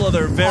 It's a whole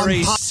other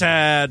very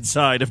sad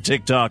side of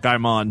TikTok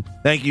I'm on.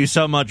 Thank you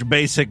so much,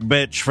 Basic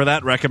Bitch, for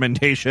that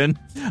recommendation.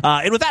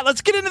 And with that,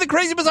 let's get into the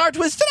crazy, bizarre,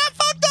 twisted, and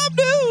fucked up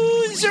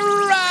news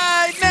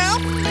right now.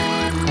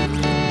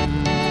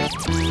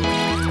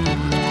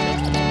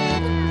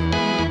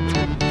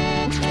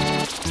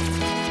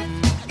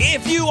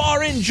 If you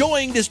are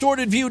enjoying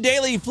Distorted View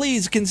Daily,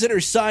 please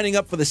consider signing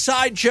up for the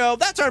Sideshow.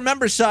 That's our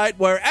member site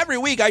where every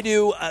week I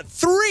do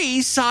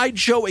 3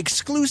 Sideshow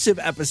exclusive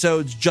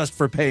episodes just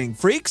for paying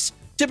freaks,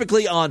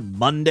 typically on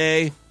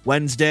Monday,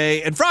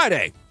 Wednesday, and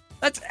Friday.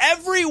 That's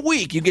every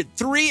week you get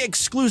 3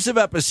 exclusive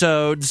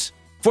episodes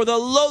for the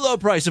low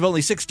price of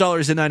only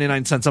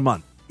 $6.99 a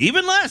month.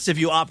 Even less if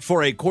you opt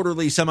for a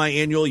quarterly,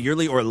 semi-annual,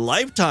 yearly, or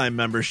lifetime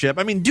membership.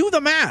 I mean, do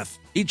the math.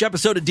 Each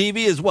episode of DV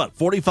is,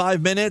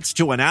 45 minutes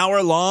to an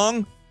hour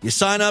long? You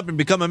sign up and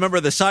become a member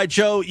of the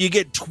Sideshow, you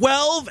get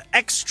 12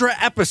 extra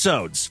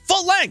episodes,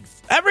 full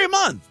length, every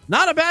month.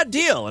 Not a bad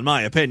deal, in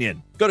my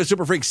opinion. Go to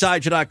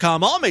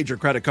superfreaksideshow.com. All major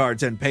credit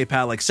cards and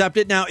PayPal accept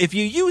it. Now, if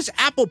you use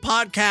Apple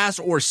Podcasts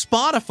or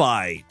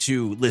Spotify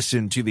to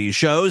listen to these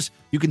shows,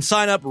 you can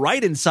sign up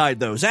right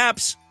inside those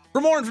apps. For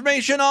more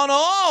information on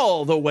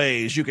all the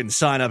ways you can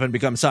sign up and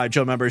become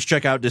Sideshow members,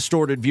 check out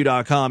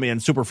DistortedView.com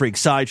and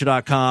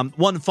SuperFreakSideshow.com.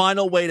 One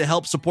final way to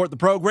help support the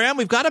program,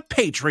 we've got a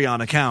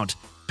Patreon account.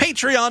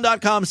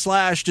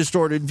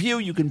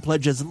 Patreon.com/DistortedView. You can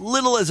pledge as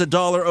little as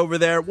 $1 over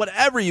there,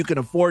 whatever you can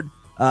afford.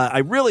 I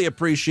really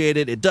appreciate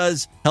it. It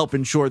does help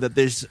ensure that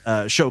this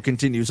show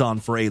continues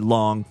on for a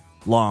long,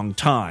 long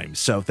time.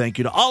 So thank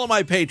you to all of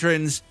my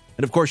patrons,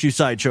 and of course you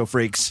Sideshow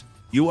freaks.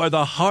 You are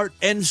the heart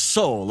and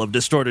soul of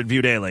Distorted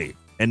View Daily.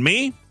 And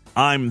me,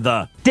 I'm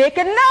the dick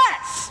and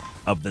nuts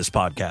of this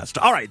podcast.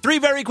 All right, 3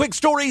 very quick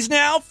stories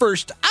now.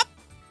 First up,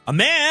 a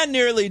man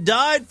nearly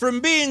died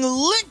from being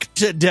licked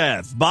to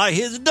death by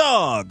his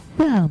dog.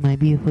 Well, my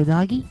beautiful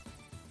doggy,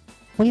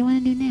 what do you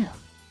want to do now?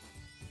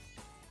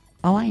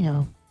 Oh, I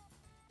know.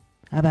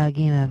 How about a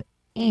game of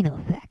anal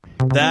sex?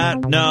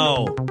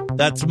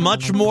 That's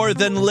much more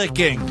than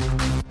licking.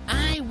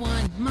 I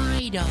want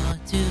my doll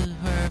to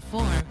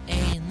perform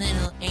a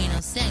little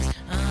anal sex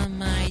on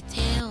my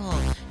tail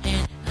hole,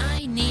 and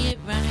I need it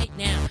right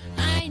now.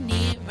 I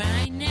need it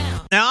right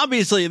now. Now,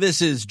 obviously,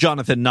 this is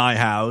Jonathan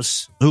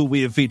Nyhouse, who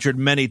we have featured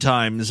many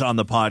times on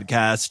the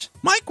podcast.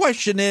 My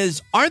question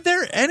is, are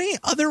there any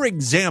other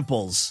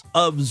examples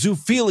of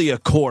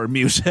zoophilia core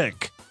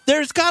music?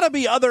 There's got to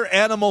be other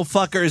animal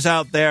fuckers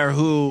out there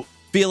who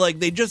feel like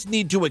they just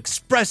need to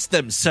express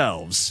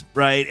themselves,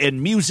 right?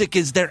 And music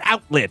is their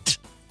outlet.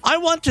 I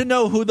want to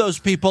know who those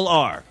people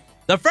are.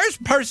 The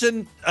first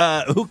person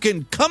who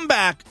can come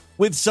back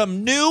with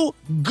some new,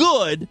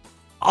 good,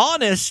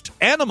 honest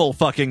animal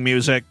fucking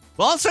music,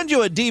 well, I'll send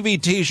you a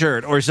DV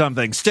t-shirt or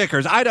something,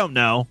 stickers, I don't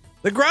know.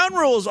 The ground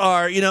rules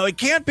are, it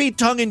can't be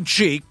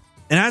tongue-in-cheek.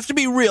 It has to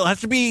be real. It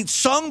has to be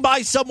sung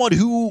by someone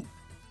who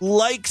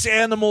likes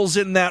animals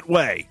in that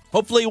way.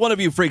 Hopefully one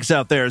of you freaks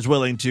out there is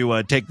willing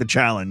to take the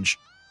challenge.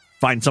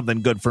 Find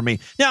something good for me.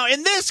 Now,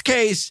 in this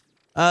case,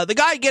 the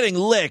guy getting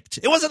licked,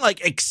 it wasn't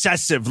like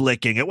excessive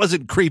licking. It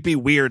wasn't creepy,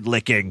 weird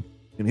licking.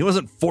 And he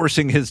wasn't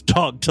forcing his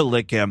dog to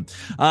lick him.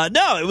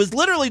 No, it was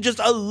literally just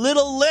a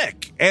little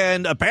lick.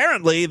 And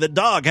apparently the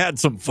dog had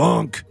some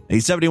funk. A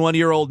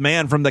 71-year-old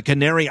man from the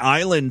Canary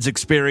Islands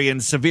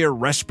experienced severe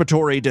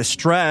respiratory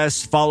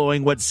distress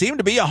following what seemed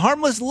to be a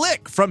harmless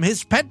lick from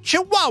his pet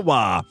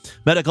chihuahua.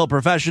 Medical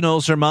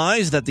professionals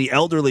surmise that the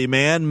elderly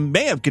man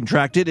may have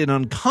contracted an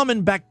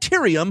uncommon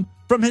bacterium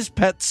from his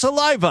pet's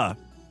saliva.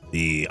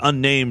 The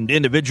unnamed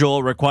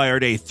individual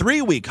required a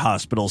 3-week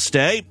hospital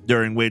stay,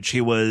 during which he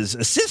was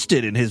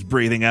assisted in his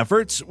breathing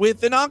efforts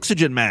with an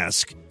oxygen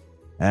mask.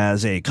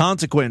 As a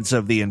consequence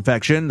of the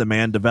infection, the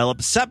man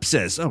developed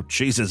sepsis. Oh,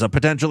 Jesus, a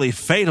potentially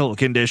fatal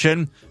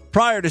condition.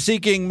 Prior to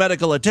seeking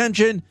medical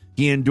attention,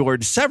 he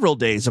endured several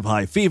days of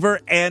high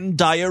fever and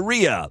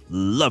diarrhea.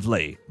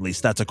 Lovely. At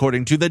least that's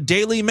according to the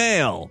Daily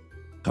Mail.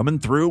 Coming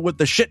through with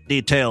the shit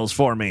details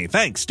for me.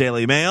 Thanks,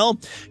 Daily Mail.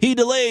 He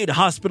delayed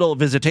hospital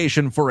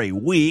visitation for a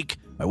week,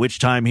 by which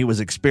time he was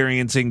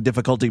experiencing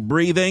difficulty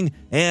breathing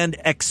and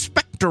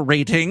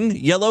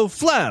expectorating yellow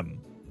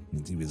phlegm.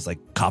 He was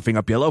like coughing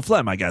up yellow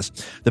phlegm, I guess.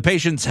 The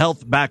patient's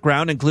health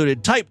background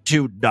included type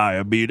 2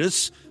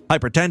 diabetes,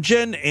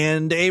 hypertension,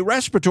 and a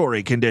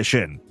respiratory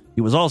condition.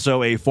 He was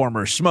also a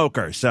former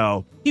smoker,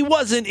 so he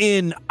wasn't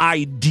in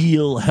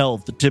ideal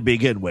health to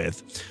begin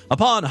with.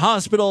 Upon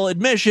hospital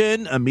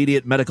admission,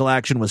 immediate medical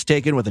action was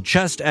taken with a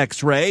chest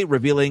x-ray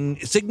revealing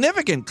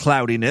significant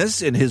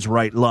cloudiness in his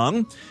right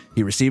lung.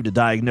 He received a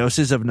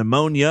diagnosis of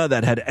pneumonia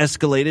that had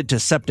escalated to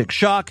septic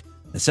shock,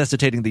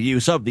 necessitating the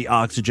use of the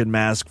oxygen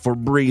mask for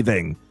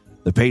breathing.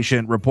 The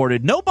patient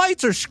reported no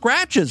bites or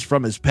scratches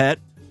from his pet,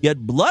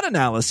 yet blood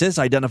analysis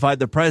identified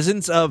the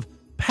presence of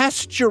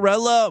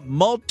Pasteurella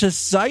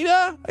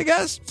multicida, I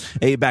guess,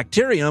 a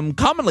bacterium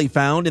commonly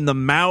found in the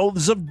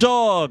mouths of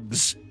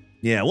dogs.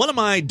 Yeah, one of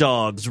my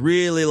dogs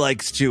really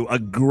likes to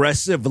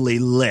aggressively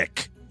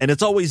lick, and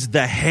it's always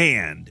the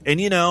hand. And,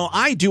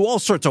 I do all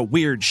sorts of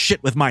weird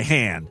shit with my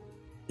hand.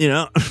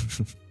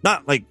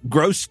 Not like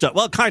gross stuff.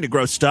 Well, kind of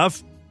gross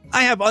stuff.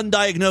 I have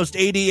undiagnosed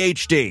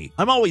ADHD.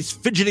 I'm always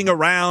fidgeting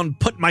around,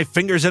 putting my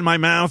fingers in my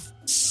mouth,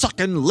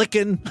 sucking,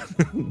 licking.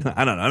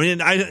 I don't know. I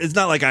mean, it's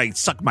not like I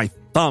suck my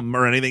thumb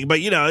or anything, but,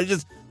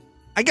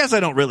 I guess I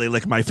don't really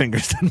lick my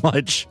fingers that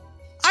much.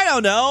 I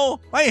don't know.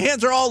 My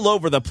hands are all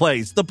over the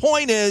place. The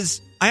point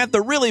is, I have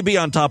to really be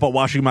on top of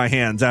washing my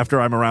hands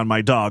after I'm around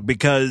my dog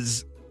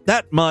because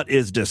that mutt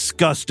is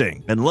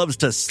disgusting and loves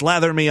to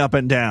slather me up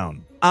and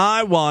down.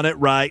 I want it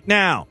right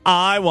now.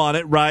 I want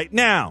it right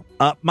now.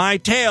 Up my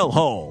tail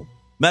hole.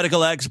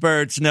 Medical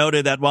experts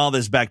noted that while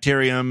this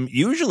bacterium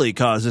usually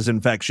causes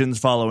infections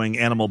following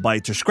animal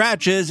bites or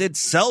scratches, it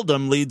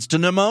seldom leads to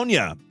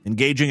pneumonia.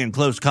 Engaging in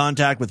close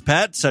contact with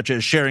pets, such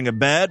as sharing a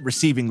bed,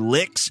 receiving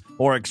licks,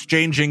 or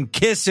exchanging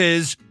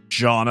kisses,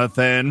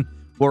 Jonathan,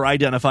 were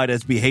identified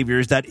as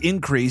behaviors that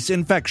increase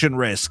infection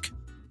risk.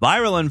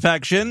 Viral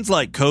infections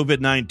like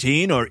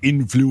COVID-19 or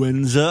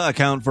influenza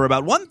account for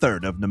about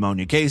 1/3 of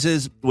pneumonia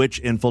cases, which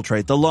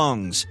infiltrate the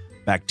lungs.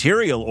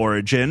 Bacterial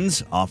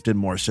origins, often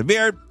more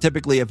severe,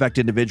 typically affect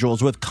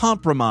individuals with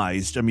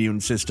compromised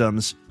immune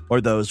systems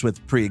or those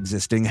with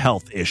pre-existing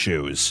health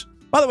issues.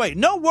 By the way,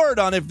 no word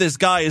on if this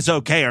guy is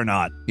okay or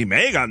not. He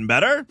may have gotten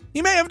better.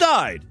 He may have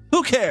died.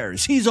 Who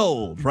cares? He's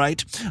old,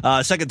 right?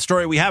 Second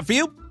story we have for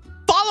you.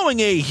 Following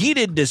a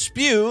heated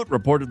dispute,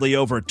 reportedly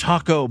over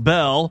Taco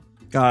Bell,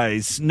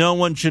 guys, no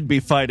one should be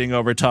fighting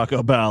over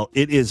Taco Bell.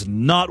 It is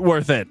not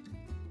worth it.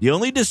 The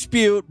only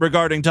dispute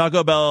regarding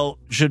Taco Bell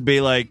should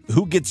be like,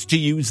 who gets to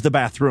use the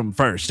bathroom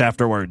first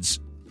afterwards?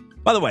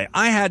 By the way,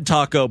 I had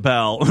Taco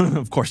Bell.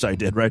 Of course I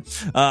did, right?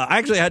 I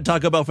actually had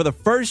Taco Bell for the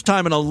first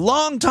time in a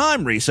long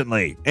time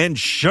recently. And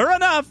sure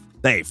enough,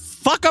 they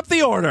fuck up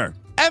the order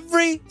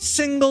every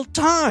single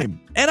time.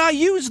 And I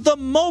use the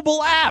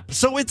mobile app.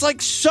 So it's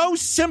like so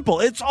simple.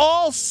 It's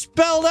all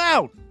spelled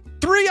out.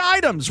 3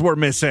 items were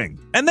missing.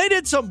 And they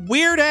did some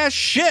weird ass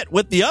shit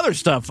with the other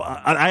stuff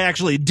I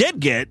actually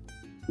did get.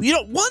 You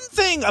know, one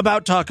thing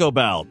about Taco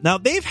Bell, now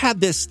they've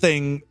had this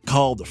thing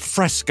called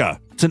Fresca.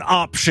 It's an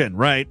option,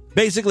 right?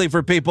 Basically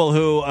for people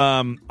who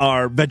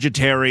are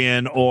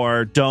vegetarian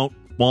or don't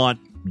want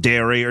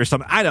dairy or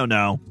something. I don't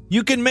know.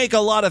 You can make a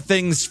lot of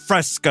things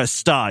Fresca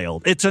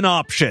style. It's an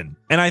option.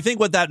 And I think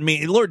what that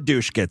means, Lord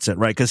Douche gets it,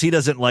 right? Because he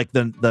doesn't like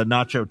the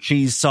nacho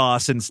cheese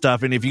sauce and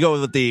stuff. And if you go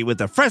with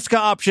the Fresca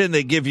option,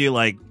 they give you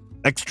like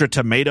extra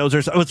tomatoes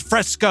or something. Oh, it's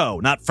Fresco,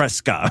 not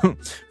Fresca.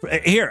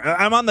 Here,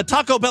 I'm on the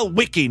Taco Bell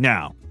wiki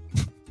now.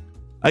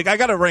 I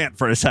got to rant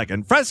for a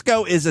second.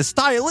 Fresco is a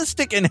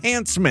stylistic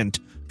enhancement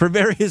for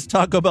various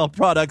Taco Bell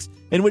products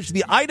in which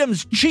the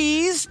item's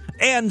cheese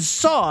and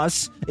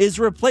sauce is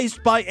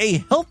replaced by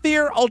a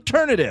healthier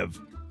alternative.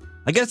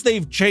 I guess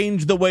they've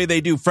changed the way they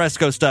do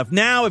Fresco stuff.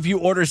 Now, if you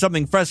order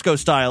something Fresco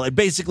style, it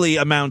basically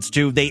amounts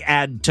to they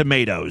add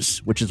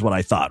tomatoes, which is what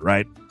I thought,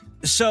 right?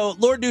 So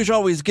Lord Douche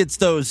always gets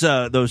those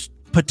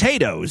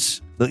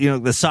potatoes,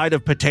 the side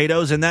of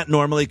potatoes, and that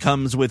normally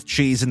comes with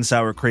cheese and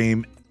sour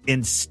cream.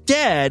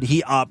 Instead,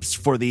 he opts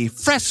for the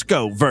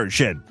Fresco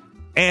version.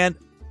 And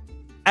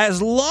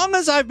as long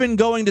as I've been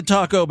going to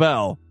Taco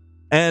Bell,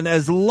 and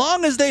as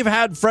long as they've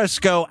had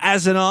Fresco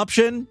as an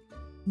option,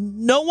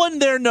 no one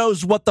there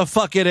knows what the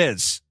fuck it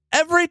is.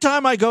 Every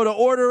time I go to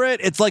order it,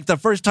 it's like the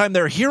first time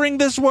they're hearing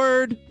this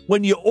word.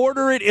 When you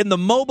order it in the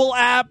mobile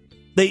app,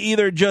 they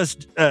either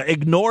just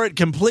ignore it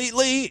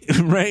completely,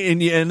 right,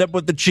 and you end up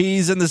with the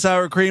cheese and the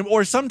sour cream,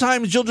 or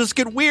sometimes you'll just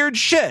get weird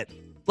shit.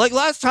 Like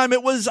last time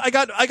it was, I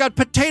got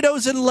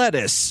potatoes and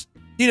lettuce.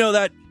 You know,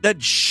 that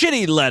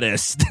shitty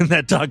lettuce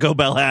that Taco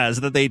Bell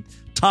has that they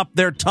top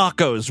their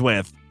tacos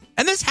with.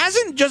 And this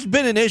hasn't just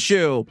been an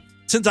issue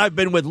since I've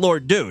been with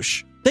Lord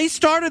Douche. They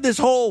started this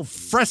whole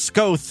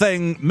Fresco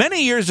thing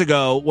many years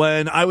ago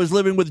when I was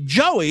living with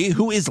Joey,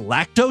 who is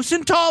lactose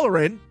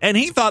intolerant, and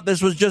he thought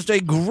this was just a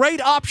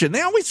great option.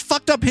 They always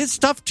fucked up his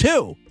stuff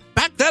too.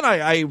 Back then,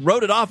 I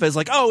wrote it off as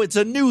like, oh, it's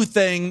a new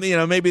thing. You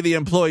know, maybe the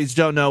employees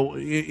don't know.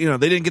 You know,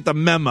 they didn't get the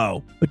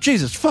memo. But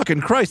Jesus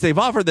fucking Christ, they've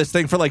offered this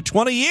thing for like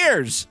 20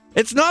 years.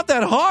 It's not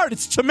that hard.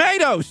 It's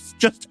tomatoes.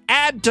 Just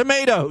add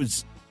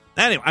tomatoes.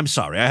 Anyway, I'm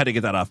sorry. I had to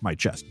get that off my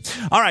chest.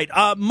 All right.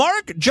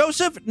 Mark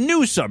Joseph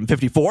Newsom,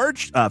 54,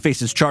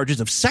 faces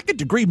charges of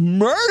second-degree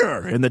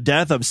murder in the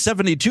death of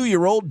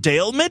 72-year-old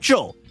Dale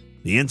Mitchell.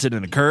 The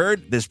incident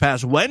occurred this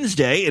past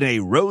Wednesday in a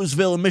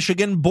Roseville,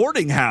 Michigan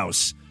boarding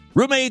house.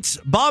 Roommates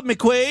Bob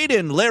McQuaid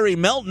and Larry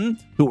Melton,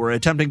 who were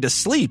attempting to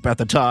sleep at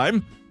the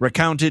time,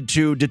 recounted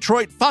to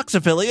Detroit Fox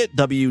affiliate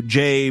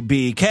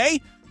WJBK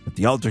that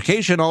the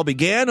altercation all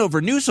began over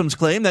Newsom's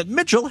claim that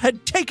Mitchell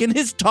had taken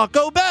his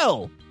Taco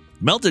Bell.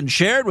 Melton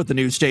shared with the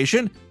news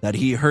station that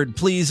he heard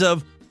pleas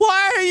of,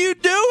 "Why are you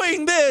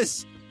doing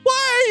this?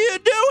 Why are you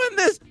doing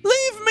this?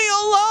 Leave me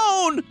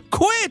alone!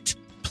 Quit!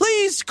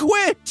 Please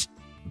quit!"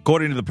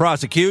 According to the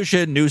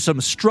prosecution, Newsom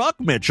struck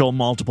Mitchell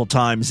multiple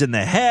times in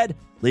the head,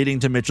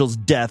 leading to Mitchell's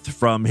death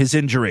from his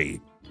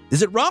injury.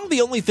 Is it wrong? The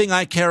only thing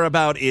I care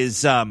about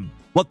is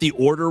what the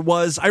order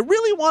was. I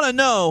really want to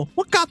know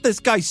what got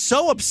this guy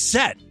so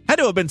upset. Had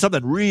to have been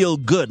something real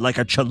good, like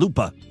a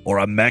chalupa or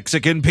a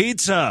Mexican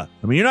pizza.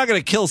 I mean, you're not going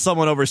to kill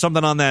someone over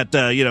something on that,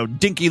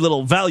 dinky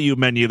little value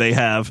menu they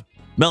have.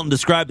 Melton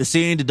described the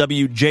scene to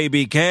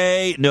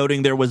WJBK,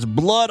 noting there was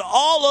blood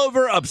all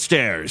over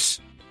upstairs.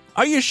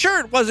 Are you sure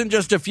it wasn't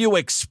just a few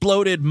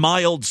exploded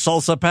mild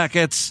salsa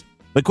packets?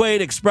 McQuaid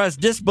expressed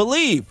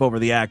disbelief over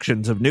the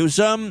actions of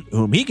Newsom,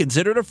 whom he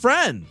considered a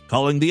friend,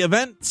 calling the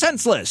event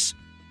senseless.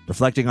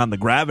 Reflecting on the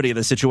gravity of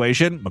the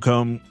situation,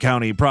 Macomb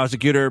County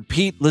Prosecutor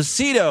Pete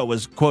Lucido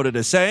was quoted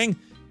as saying,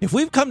 "If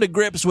we've come to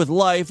grips with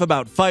life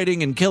about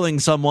fighting and killing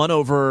someone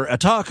over a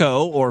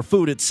taco or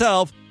food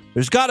itself,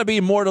 there's got to be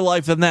more to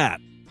life than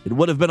that. It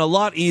would have been a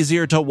lot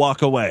easier to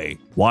walk away.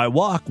 Why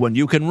walk when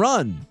you can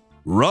run?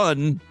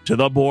 Run to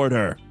the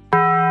border."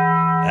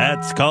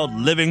 That's called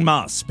living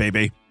moss,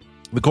 baby.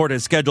 The court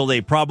has scheduled a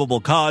probable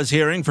cause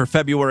hearing for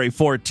February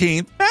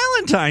 14th,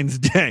 Valentine's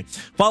Day,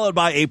 followed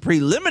by a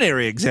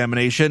preliminary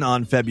examination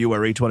on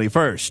February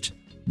 21st.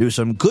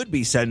 Newsom could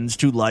be sentenced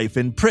to life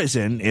in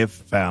prison if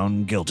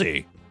found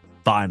guilty.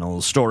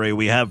 Final story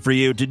we have for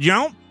you to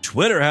jump.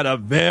 Twitter had a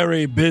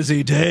very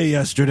busy day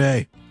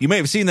yesterday. You may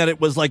have seen that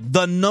it was like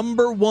the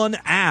 #1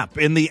 app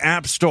in the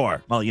App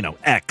Store. Well,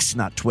 X,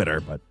 not Twitter,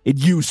 but it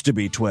used to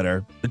be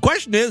Twitter. The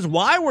question is,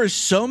 why were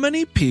so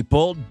many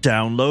people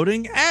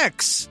downloading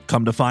X?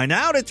 Come to find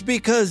out, it's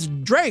because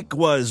Drake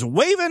was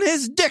waving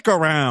his dick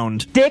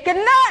around. Dick and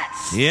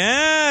nuts!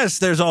 Yes,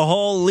 there's a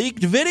whole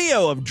leaked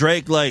video of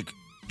Drake,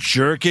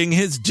 jerking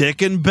his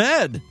dick in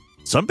bed.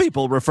 Some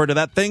people refer to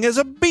that thing as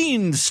a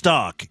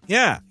beanstalk.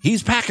 Yeah,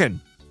 he's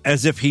packing.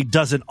 As if he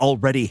doesn't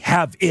already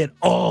have it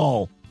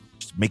all.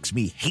 Just makes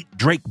me hate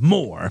Drake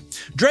more.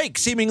 Drake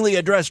seemingly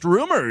addressed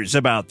rumors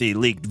about the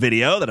leaked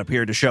video that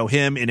appeared to show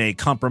him in a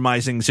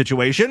compromising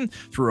situation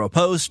through a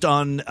post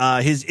on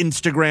his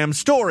Instagram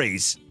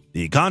stories.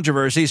 The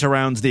controversy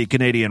surrounds the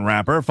Canadian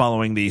rapper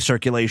following the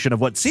circulation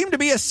of what seemed to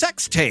be a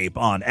sex tape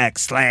on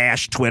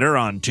X/Twitter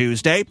on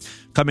Tuesday,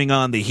 coming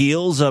on the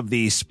heels of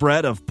the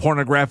spread of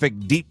pornographic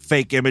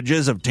deepfake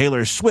images of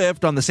Taylor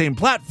Swift on the same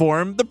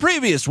platform the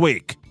previous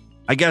week.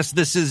 I guess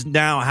this is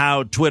now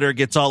how Twitter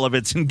gets all of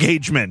its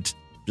engagement.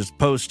 Just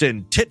post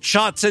in tit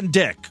shots and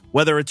dick.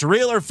 Whether it's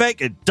real or fake,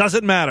 it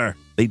doesn't matter.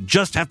 They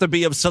just have to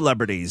be of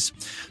celebrities.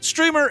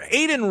 Streamer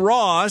Aiden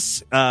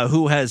Ross,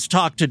 who has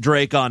talked to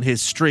Drake on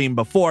his stream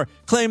before,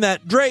 claimed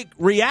that Drake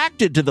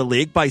reacted to the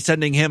leak by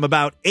sending him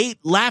about 8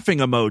 laughing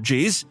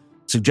emojis,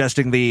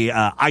 suggesting the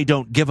I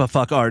don't give a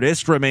fuck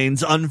artist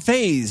remains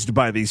unfazed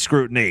by the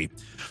scrutiny.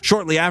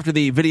 Shortly after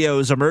the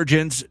video's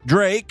emergence,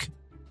 Drake,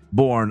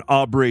 born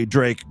Aubrey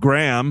Drake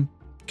Graham,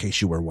 in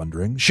case you were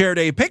wondering, shared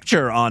a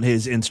picture on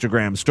his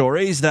Instagram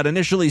stories that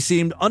initially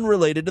seemed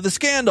unrelated to the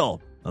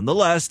scandal.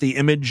 Nonetheless, the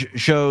image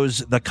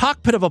shows the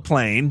cockpit of a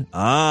plane.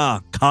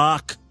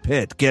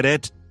 Cockpit, get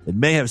it? It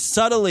may have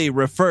subtly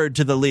referred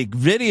to the leaked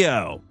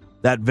video.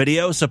 That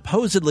video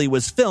supposedly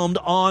was filmed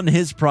on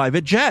his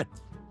private jet.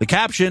 The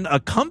caption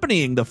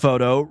accompanying the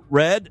photo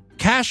read,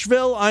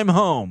 "Cashville, I'm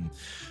home."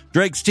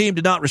 Drake's team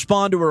did not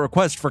respond to a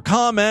request for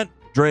comment.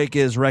 Drake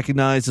is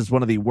recognized as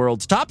one of the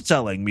world's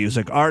top-selling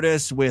music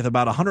artists, with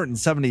about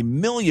 170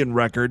 million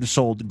records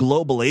sold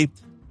globally.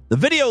 The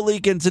video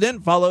leak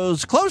incident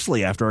follows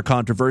closely after a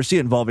controversy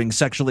involving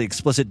sexually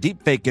explicit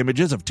deepfake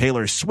images of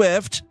Taylor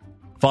Swift.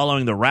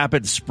 Following the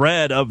rapid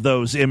spread of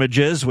those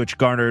images, which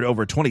garnered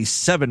over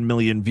 27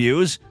 million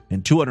views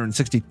and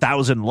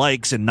 260,000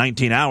 likes in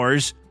 19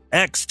 hours,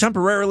 X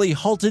temporarily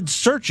halted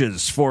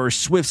searches for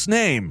Swift's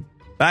name.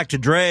 Back to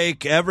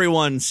Drake,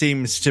 everyone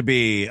seems to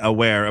be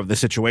aware of the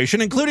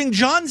situation, including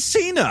John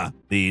Cena.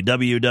 The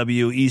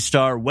WWE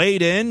star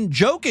weighed in,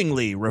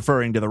 jokingly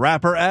referring to the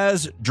rapper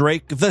as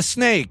Drake the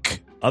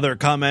Snake. Other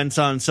comments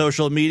on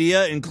social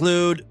media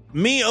include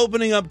me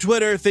opening up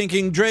Twitter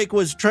thinking Drake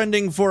was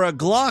trending for a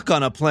Glock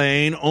on a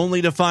plane,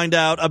 only to find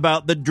out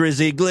about the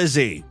Drizzy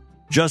Glizzy.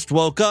 Just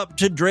woke up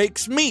to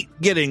Drake's meat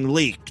getting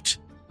leaked.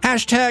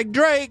 Hashtag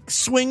Drake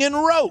swinging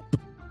rope.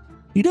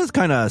 He does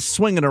kind of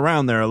swing it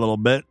around there a little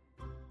bit.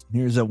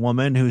 Here's a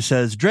woman who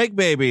says, "Drake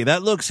baby,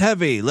 that looks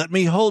heavy. Let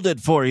me hold it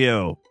for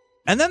you."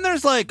 And then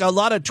there's like a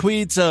lot of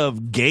tweets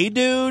of gay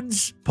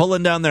dudes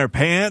pulling down their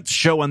pants,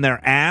 showing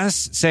their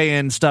ass,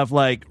 saying stuff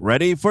like,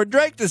 "Ready for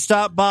Drake to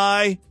stop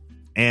by."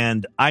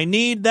 And "I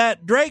need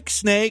that Drake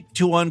snake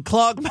to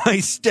unclog my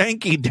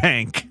stanky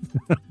dank."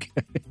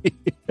 Okay.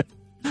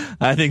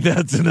 I think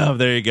that's enough.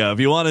 There you go. If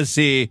you want to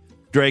see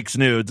Drake's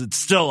nudes, it's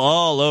still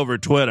all over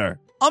Twitter.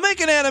 I'll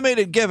make an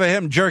animated GIF of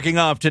him jerking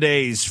off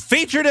today's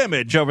featured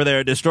image over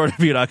there at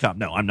DistortedView.com.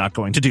 No, I'm not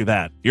going to do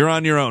that. You're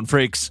on your own,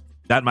 freaks.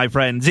 That, my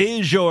friends,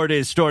 is your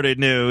Distorted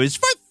News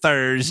for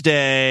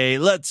Thursday.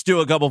 Let's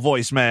do a couple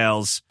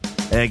voicemails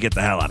and get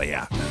the hell out of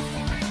here.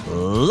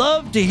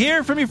 Love to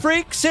hear from you,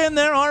 freaks, and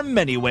there are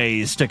many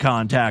ways to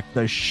contact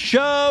the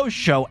show.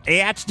 Show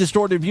at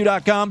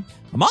DistortedView.com.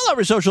 I'm all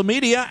over social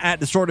media at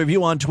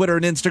DistortedView on Twitter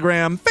and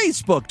Instagram,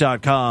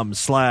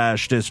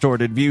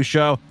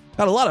 Facebook.com/DistortedViewShow.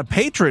 Got a lot of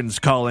patrons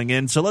calling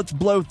in, so let's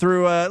blow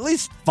through at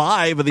least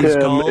 5 of these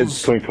calls. It's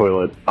Swing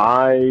Toilet.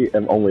 I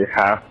am only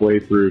halfway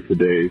through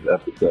today's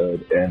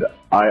episode, and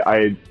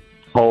I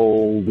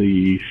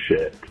holy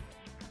shit.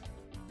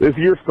 This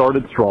year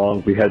started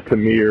strong. We had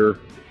Tamir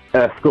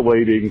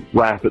escalating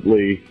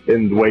rapidly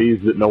in ways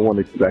that no one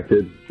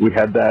expected. We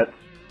had that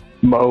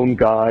Moan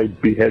guy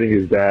beheading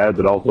his dad,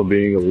 but also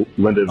being a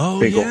Linda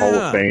Finkel Hall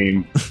of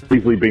Fame,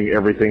 basically being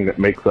everything that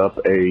makes up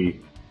a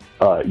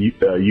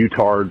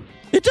U-tard.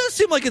 It does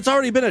seem like it's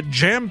already been a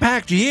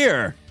jam-packed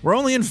year. We're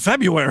only in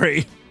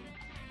February.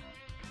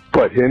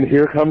 But then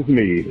here comes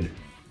me,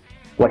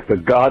 like the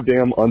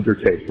goddamn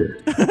Undertaker,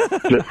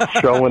 just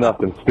showing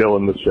up and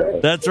stealing the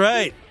show. That's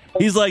right.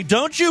 He's like,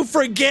 don't you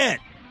forget,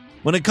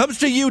 when it comes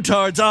to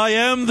U-tards, I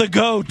am the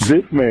GOAT.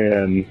 This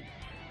man,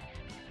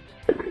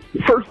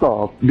 first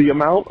off, the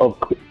amount of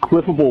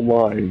clippable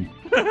lines.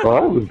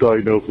 I was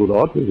diagnosed with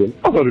autism.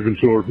 I'm not even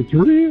sure if it's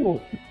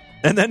real.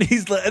 And then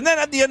and then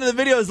at the end of the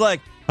video, he's like,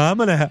 I'm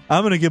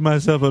gonna give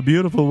myself a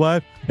beautiful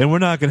wife, and we're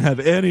not gonna have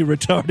any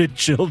retarded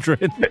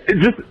children.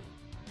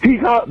 He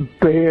got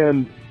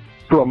banned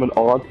from an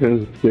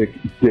autistic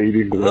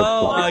dating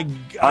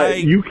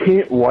website. You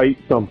can't write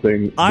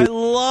something. I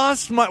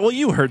lost my. Well,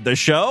 you heard the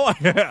show.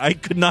 I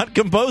could not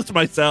compose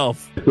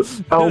myself.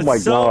 Oh my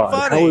so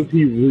god! Funny. How is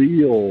he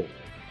real?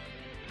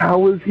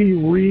 How is he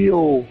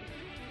real?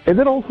 And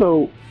then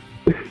also,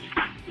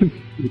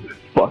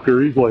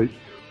 fucker, he's like,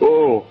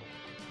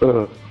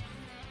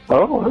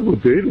 I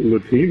would date a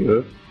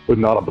Latina, but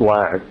not a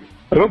black.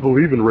 I don't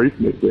believe in race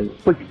mixing.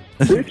 It's like,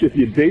 bitch, if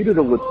you dated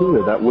a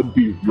Latina, that would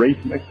be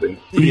race mixing.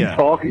 What are you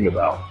talking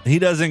about? He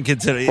doesn't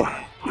consider.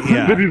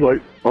 Then he's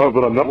like, oh,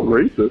 but I'm not a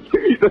racist.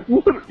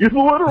 You're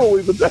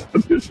literally the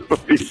definition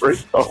of being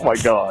racist. Oh my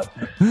god.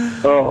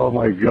 Oh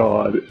my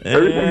god.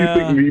 Every time you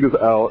think meat is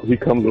out, he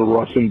comes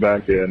rushing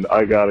back in.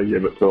 I gotta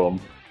give it to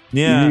him.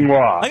 Yeah.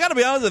 Mwah. I got to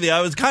be honest with you.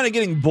 I was kind of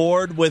getting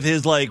bored with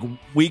his, like,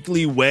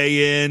 weekly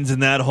weigh-ins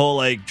and that whole,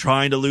 like,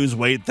 trying to lose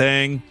weight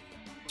thing.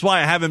 That's why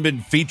I haven't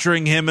been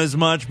featuring him as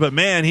much. But,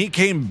 man, he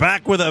came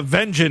back with a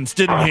vengeance,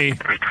 didn't he?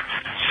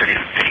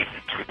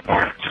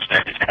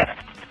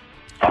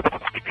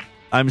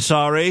 I'm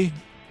sorry.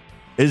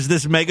 Is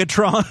this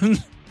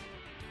Megatron?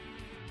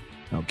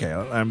 Okay,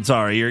 I'm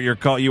sorry. Your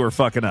call. You were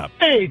fucking up.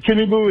 Hey,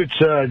 Timmy Boo, it's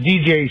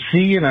DJ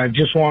C, and I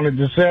just wanted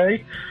to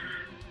say,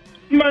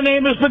 my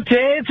name is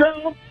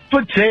Potato,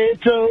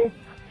 Potato,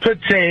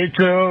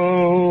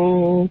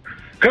 Potato.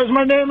 'Cause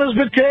my name is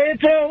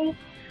Potato,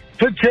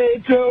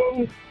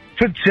 Potato,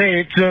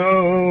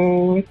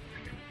 Potato.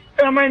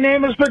 And my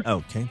name is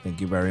Okay,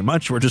 thank you very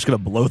much. We're just going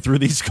to blow through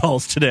these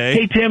calls today.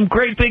 Hey, Tim,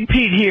 Great Big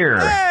Pete here.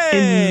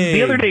 Hey! In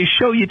the other day's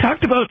show, you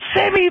talked about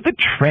Sammy the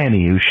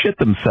tranny who shit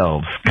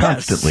themselves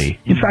constantly.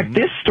 Yes. In fact,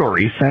 this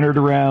story centered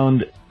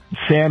around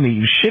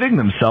Sammy shitting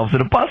themselves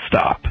at a bus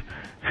stop.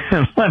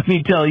 And let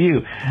me tell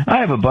you, I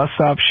have a bus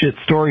stop shit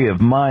story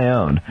of my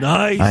own.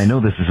 Nice. I know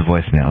this is a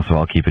voicemail, so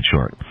I'll keep it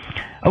short.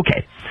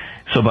 Okay.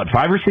 So about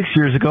 5 or 6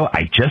 years ago,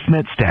 I just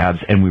met Stabs,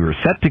 and we were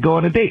set to go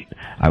on a date.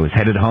 I was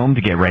headed home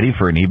to get ready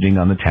for an evening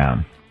on the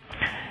town.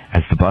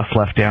 As the bus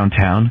left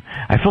downtown,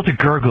 I felt a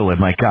gurgle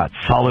in my gut,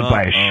 followed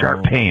by a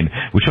sharp pain,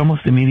 which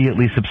almost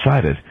immediately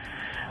subsided.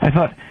 I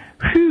thought,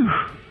 whew,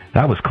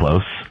 that was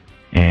close,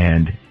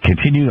 and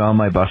continued on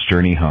my bus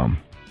journey home.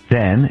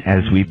 Then,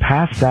 as we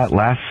passed that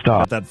last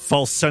stop... That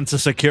false sense of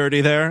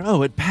security there.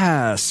 Oh, it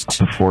passed.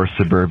 Before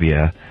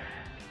suburbia,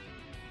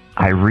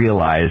 I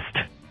realized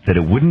that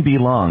it wouldn't be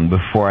long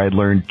before I'd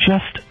learned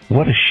just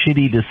what a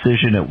shitty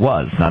decision it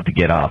was not to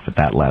get off at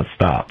that last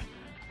stop.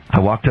 I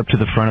walked up to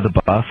the front of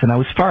the bus, and I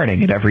was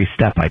farting at every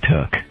step I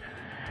took.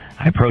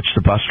 I approached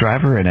the bus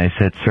driver, and I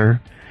said,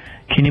 "Sir,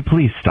 can you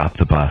please stop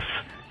the bus?"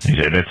 He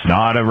said, "It's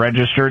not a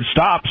registered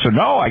stop, so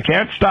no, I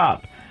can't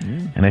stop."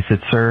 And I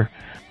said, "Sir..."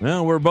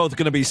 Well, we're both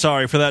going to be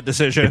sorry for that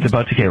decision. It's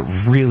about to get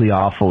really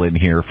awful in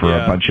here for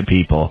a bunch of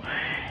people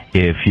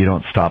if you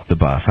don't stop the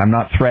bus. I'm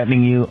not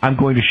threatening you. I'm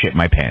going to shit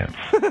my pants.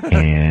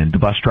 And the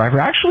bus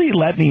driver actually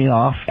let me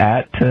off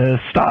at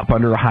stop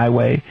under a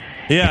highway.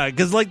 Yeah,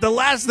 because, like, the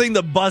last thing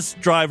the bus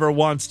driver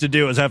wants to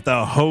do is have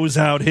to hose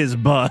out his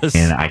bus.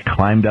 And I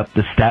climbed up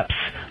the steps,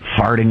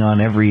 farting on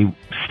every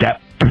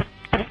step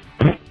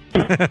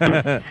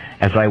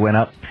as I went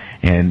up.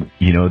 And,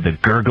 you know, the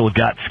gurgle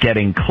guts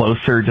getting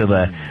closer to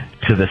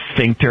the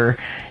sphincter.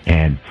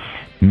 And,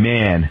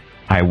 man,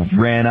 I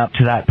ran up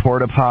to that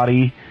porta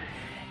potty,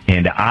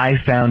 and I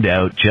found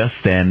out just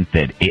then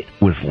that it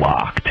was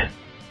locked.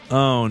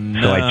 Oh,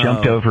 no. So I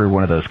jumped over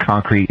one of those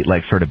concrete,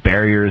 like, sort of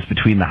barriers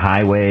between the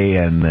highway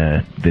and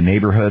the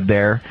neighborhood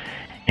there,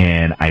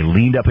 and I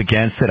leaned up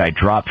against it. I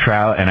dropped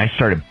trout, and I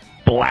started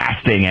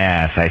blasting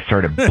ass. I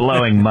started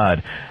blowing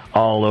mud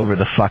all over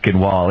the fucking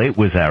wall. It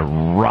was a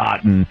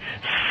rotten,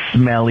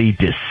 smelly,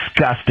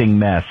 disgusting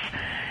mess.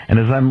 And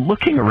as I'm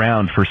looking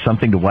around for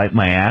something to wipe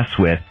my ass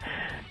with,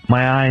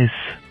 my eyes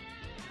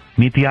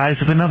meet the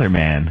eyes of another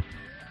man.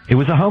 It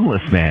was a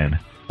homeless man.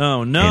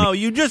 Oh, no,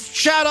 you just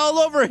shat all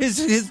over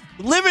his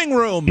living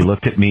room. He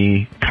looked at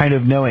me kind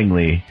of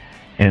knowingly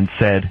and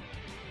said,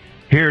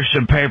 "Here's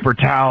some paper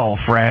towel,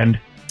 friend."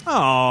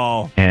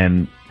 Oh.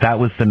 And that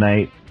was the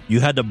night. You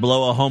had to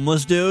blow a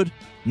homeless dude?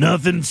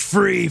 Nothing's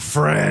free,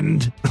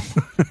 friend.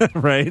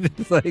 Right?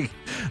 It's like,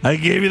 I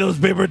gave you those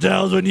paper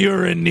towels when you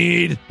were in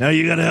need. Now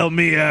you got to help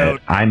me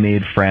out. I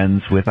made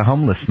friends with a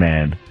homeless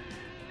man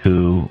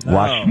who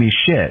watched me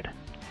shit.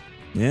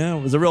 Yeah,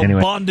 it was a real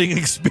bonding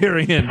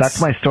experience. That's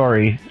my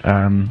story.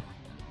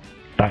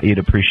 Thought you'd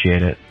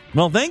appreciate it.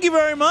 Well, thank you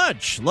very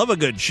much. Love a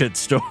good shit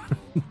story.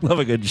 Love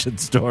a good shit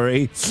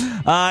story.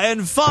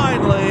 And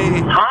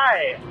finally...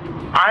 Hi,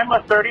 I'm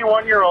a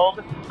 31-year-old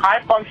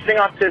high-functioning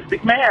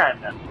autistic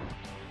man.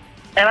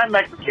 And I'm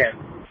Mexican.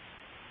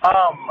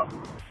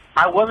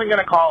 I wasn't going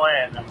to call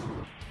in.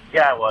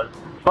 Yeah, I was.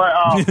 But,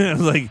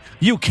 like,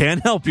 you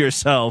can't help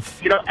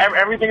yourself. You know,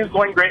 everything is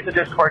going great in the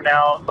Discord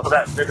now, so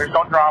that there's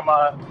no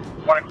drama.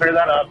 Want to clear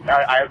that up.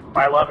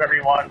 I love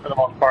everyone for the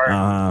most part.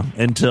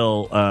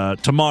 Until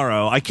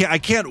tomorrow. I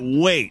can't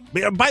wait.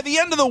 By the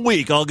end of the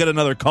week, I'll get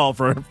another call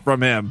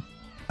from him.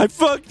 I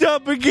fucked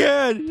up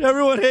again.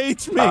 Everyone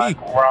hates me.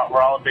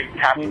 We're all a big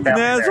happy family. An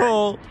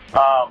asshole.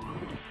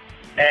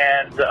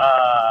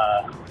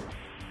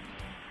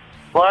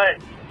 But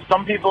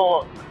some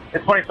people,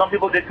 it's funny, some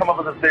people did come up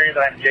with a theory that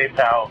I'm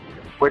J-Pow,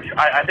 which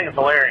I think is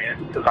hilarious,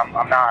 because I'm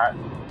not.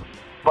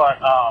 But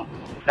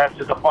that's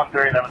just a fun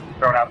theory that was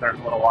thrown out there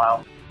for a little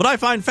while. What I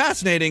find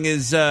fascinating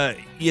is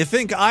you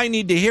think I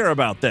need to hear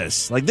about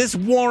this. Like, this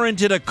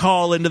warranted a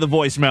call into the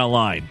voicemail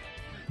line.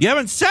 You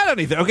haven't said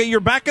anything. Okay, you're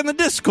back in the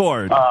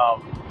Discord.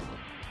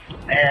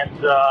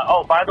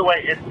 By the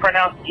way, it's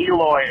pronounced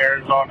Eloy,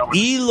 Arizona.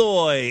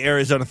 Eloy,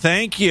 Arizona.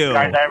 Thank you.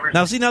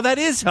 Now, see, that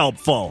is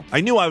helpful.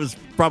 I knew I was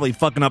probably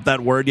fucking up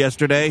that word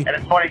yesterday. And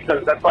it's funny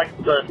because that's like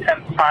the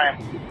 10th time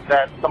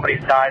that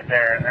somebody's died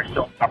there and they're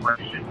still in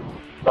operation.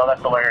 So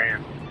that's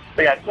hilarious.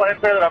 But yeah, I just wanted to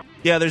clear that up.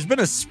 Yeah, there's been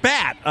a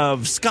spat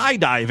of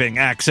skydiving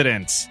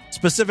accidents,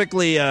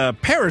 specifically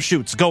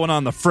parachutes going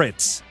on the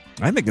fritz.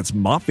 I think it's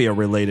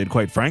mafia-related,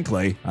 quite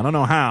frankly. I don't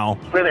know how.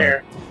 We're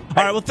there.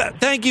 All right, well,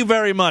 thank you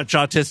very much,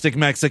 Autistic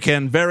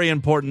Mexican. Very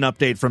important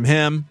update from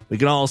him. We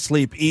can all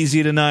sleep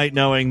easy tonight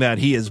knowing that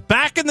he is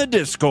back in the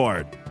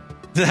Discord.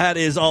 That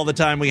is all the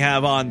time we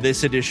have on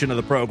this edition of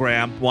the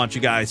program. Want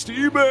you guys to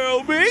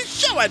email me,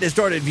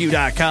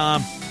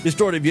 show@distortedview.com.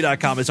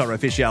 DistortedView.com is our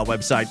official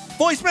website.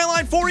 Voicemail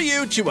line for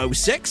you,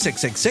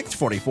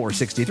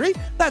 206-666-4463.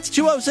 That's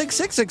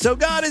 206-660. Oh,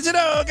 God, is it?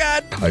 Oh,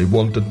 God. I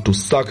wanted to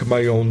suck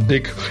my own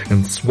dick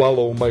and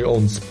swallow my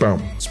own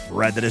sperm.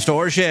 Spread the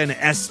distortion.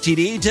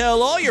 STD.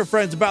 Tell all your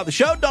friends about the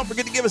show. Don't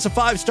forget to give us a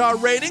 5-star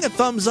rating, a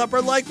thumbs up,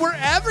 or like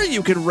wherever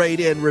you can rate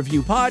and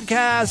review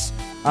podcasts.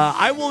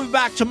 I will be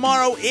back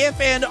tomorrow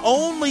if and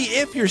only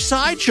if you're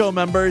Sideshow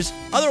members.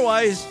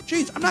 Otherwise,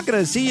 geez, I'm not going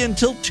to see you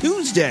until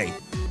Tuesday.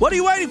 What are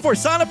you waiting for?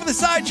 Sign up for the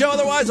Sideshow.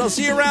 Otherwise, I'll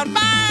see you around.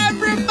 Bye,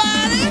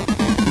 everybody!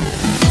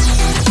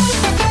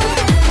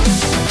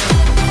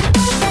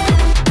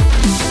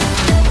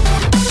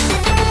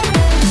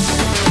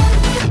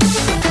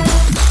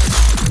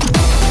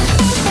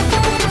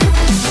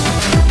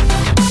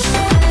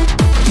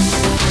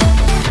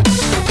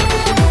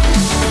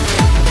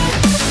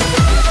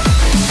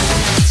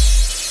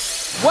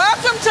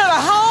 Welcome to the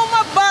home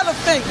of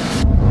Butterfinger.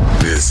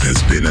 This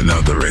has been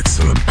another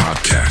excellent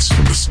podcast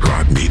from the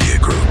Scribe Media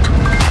Group.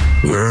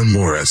 Learn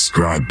more at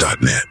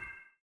scribe.net.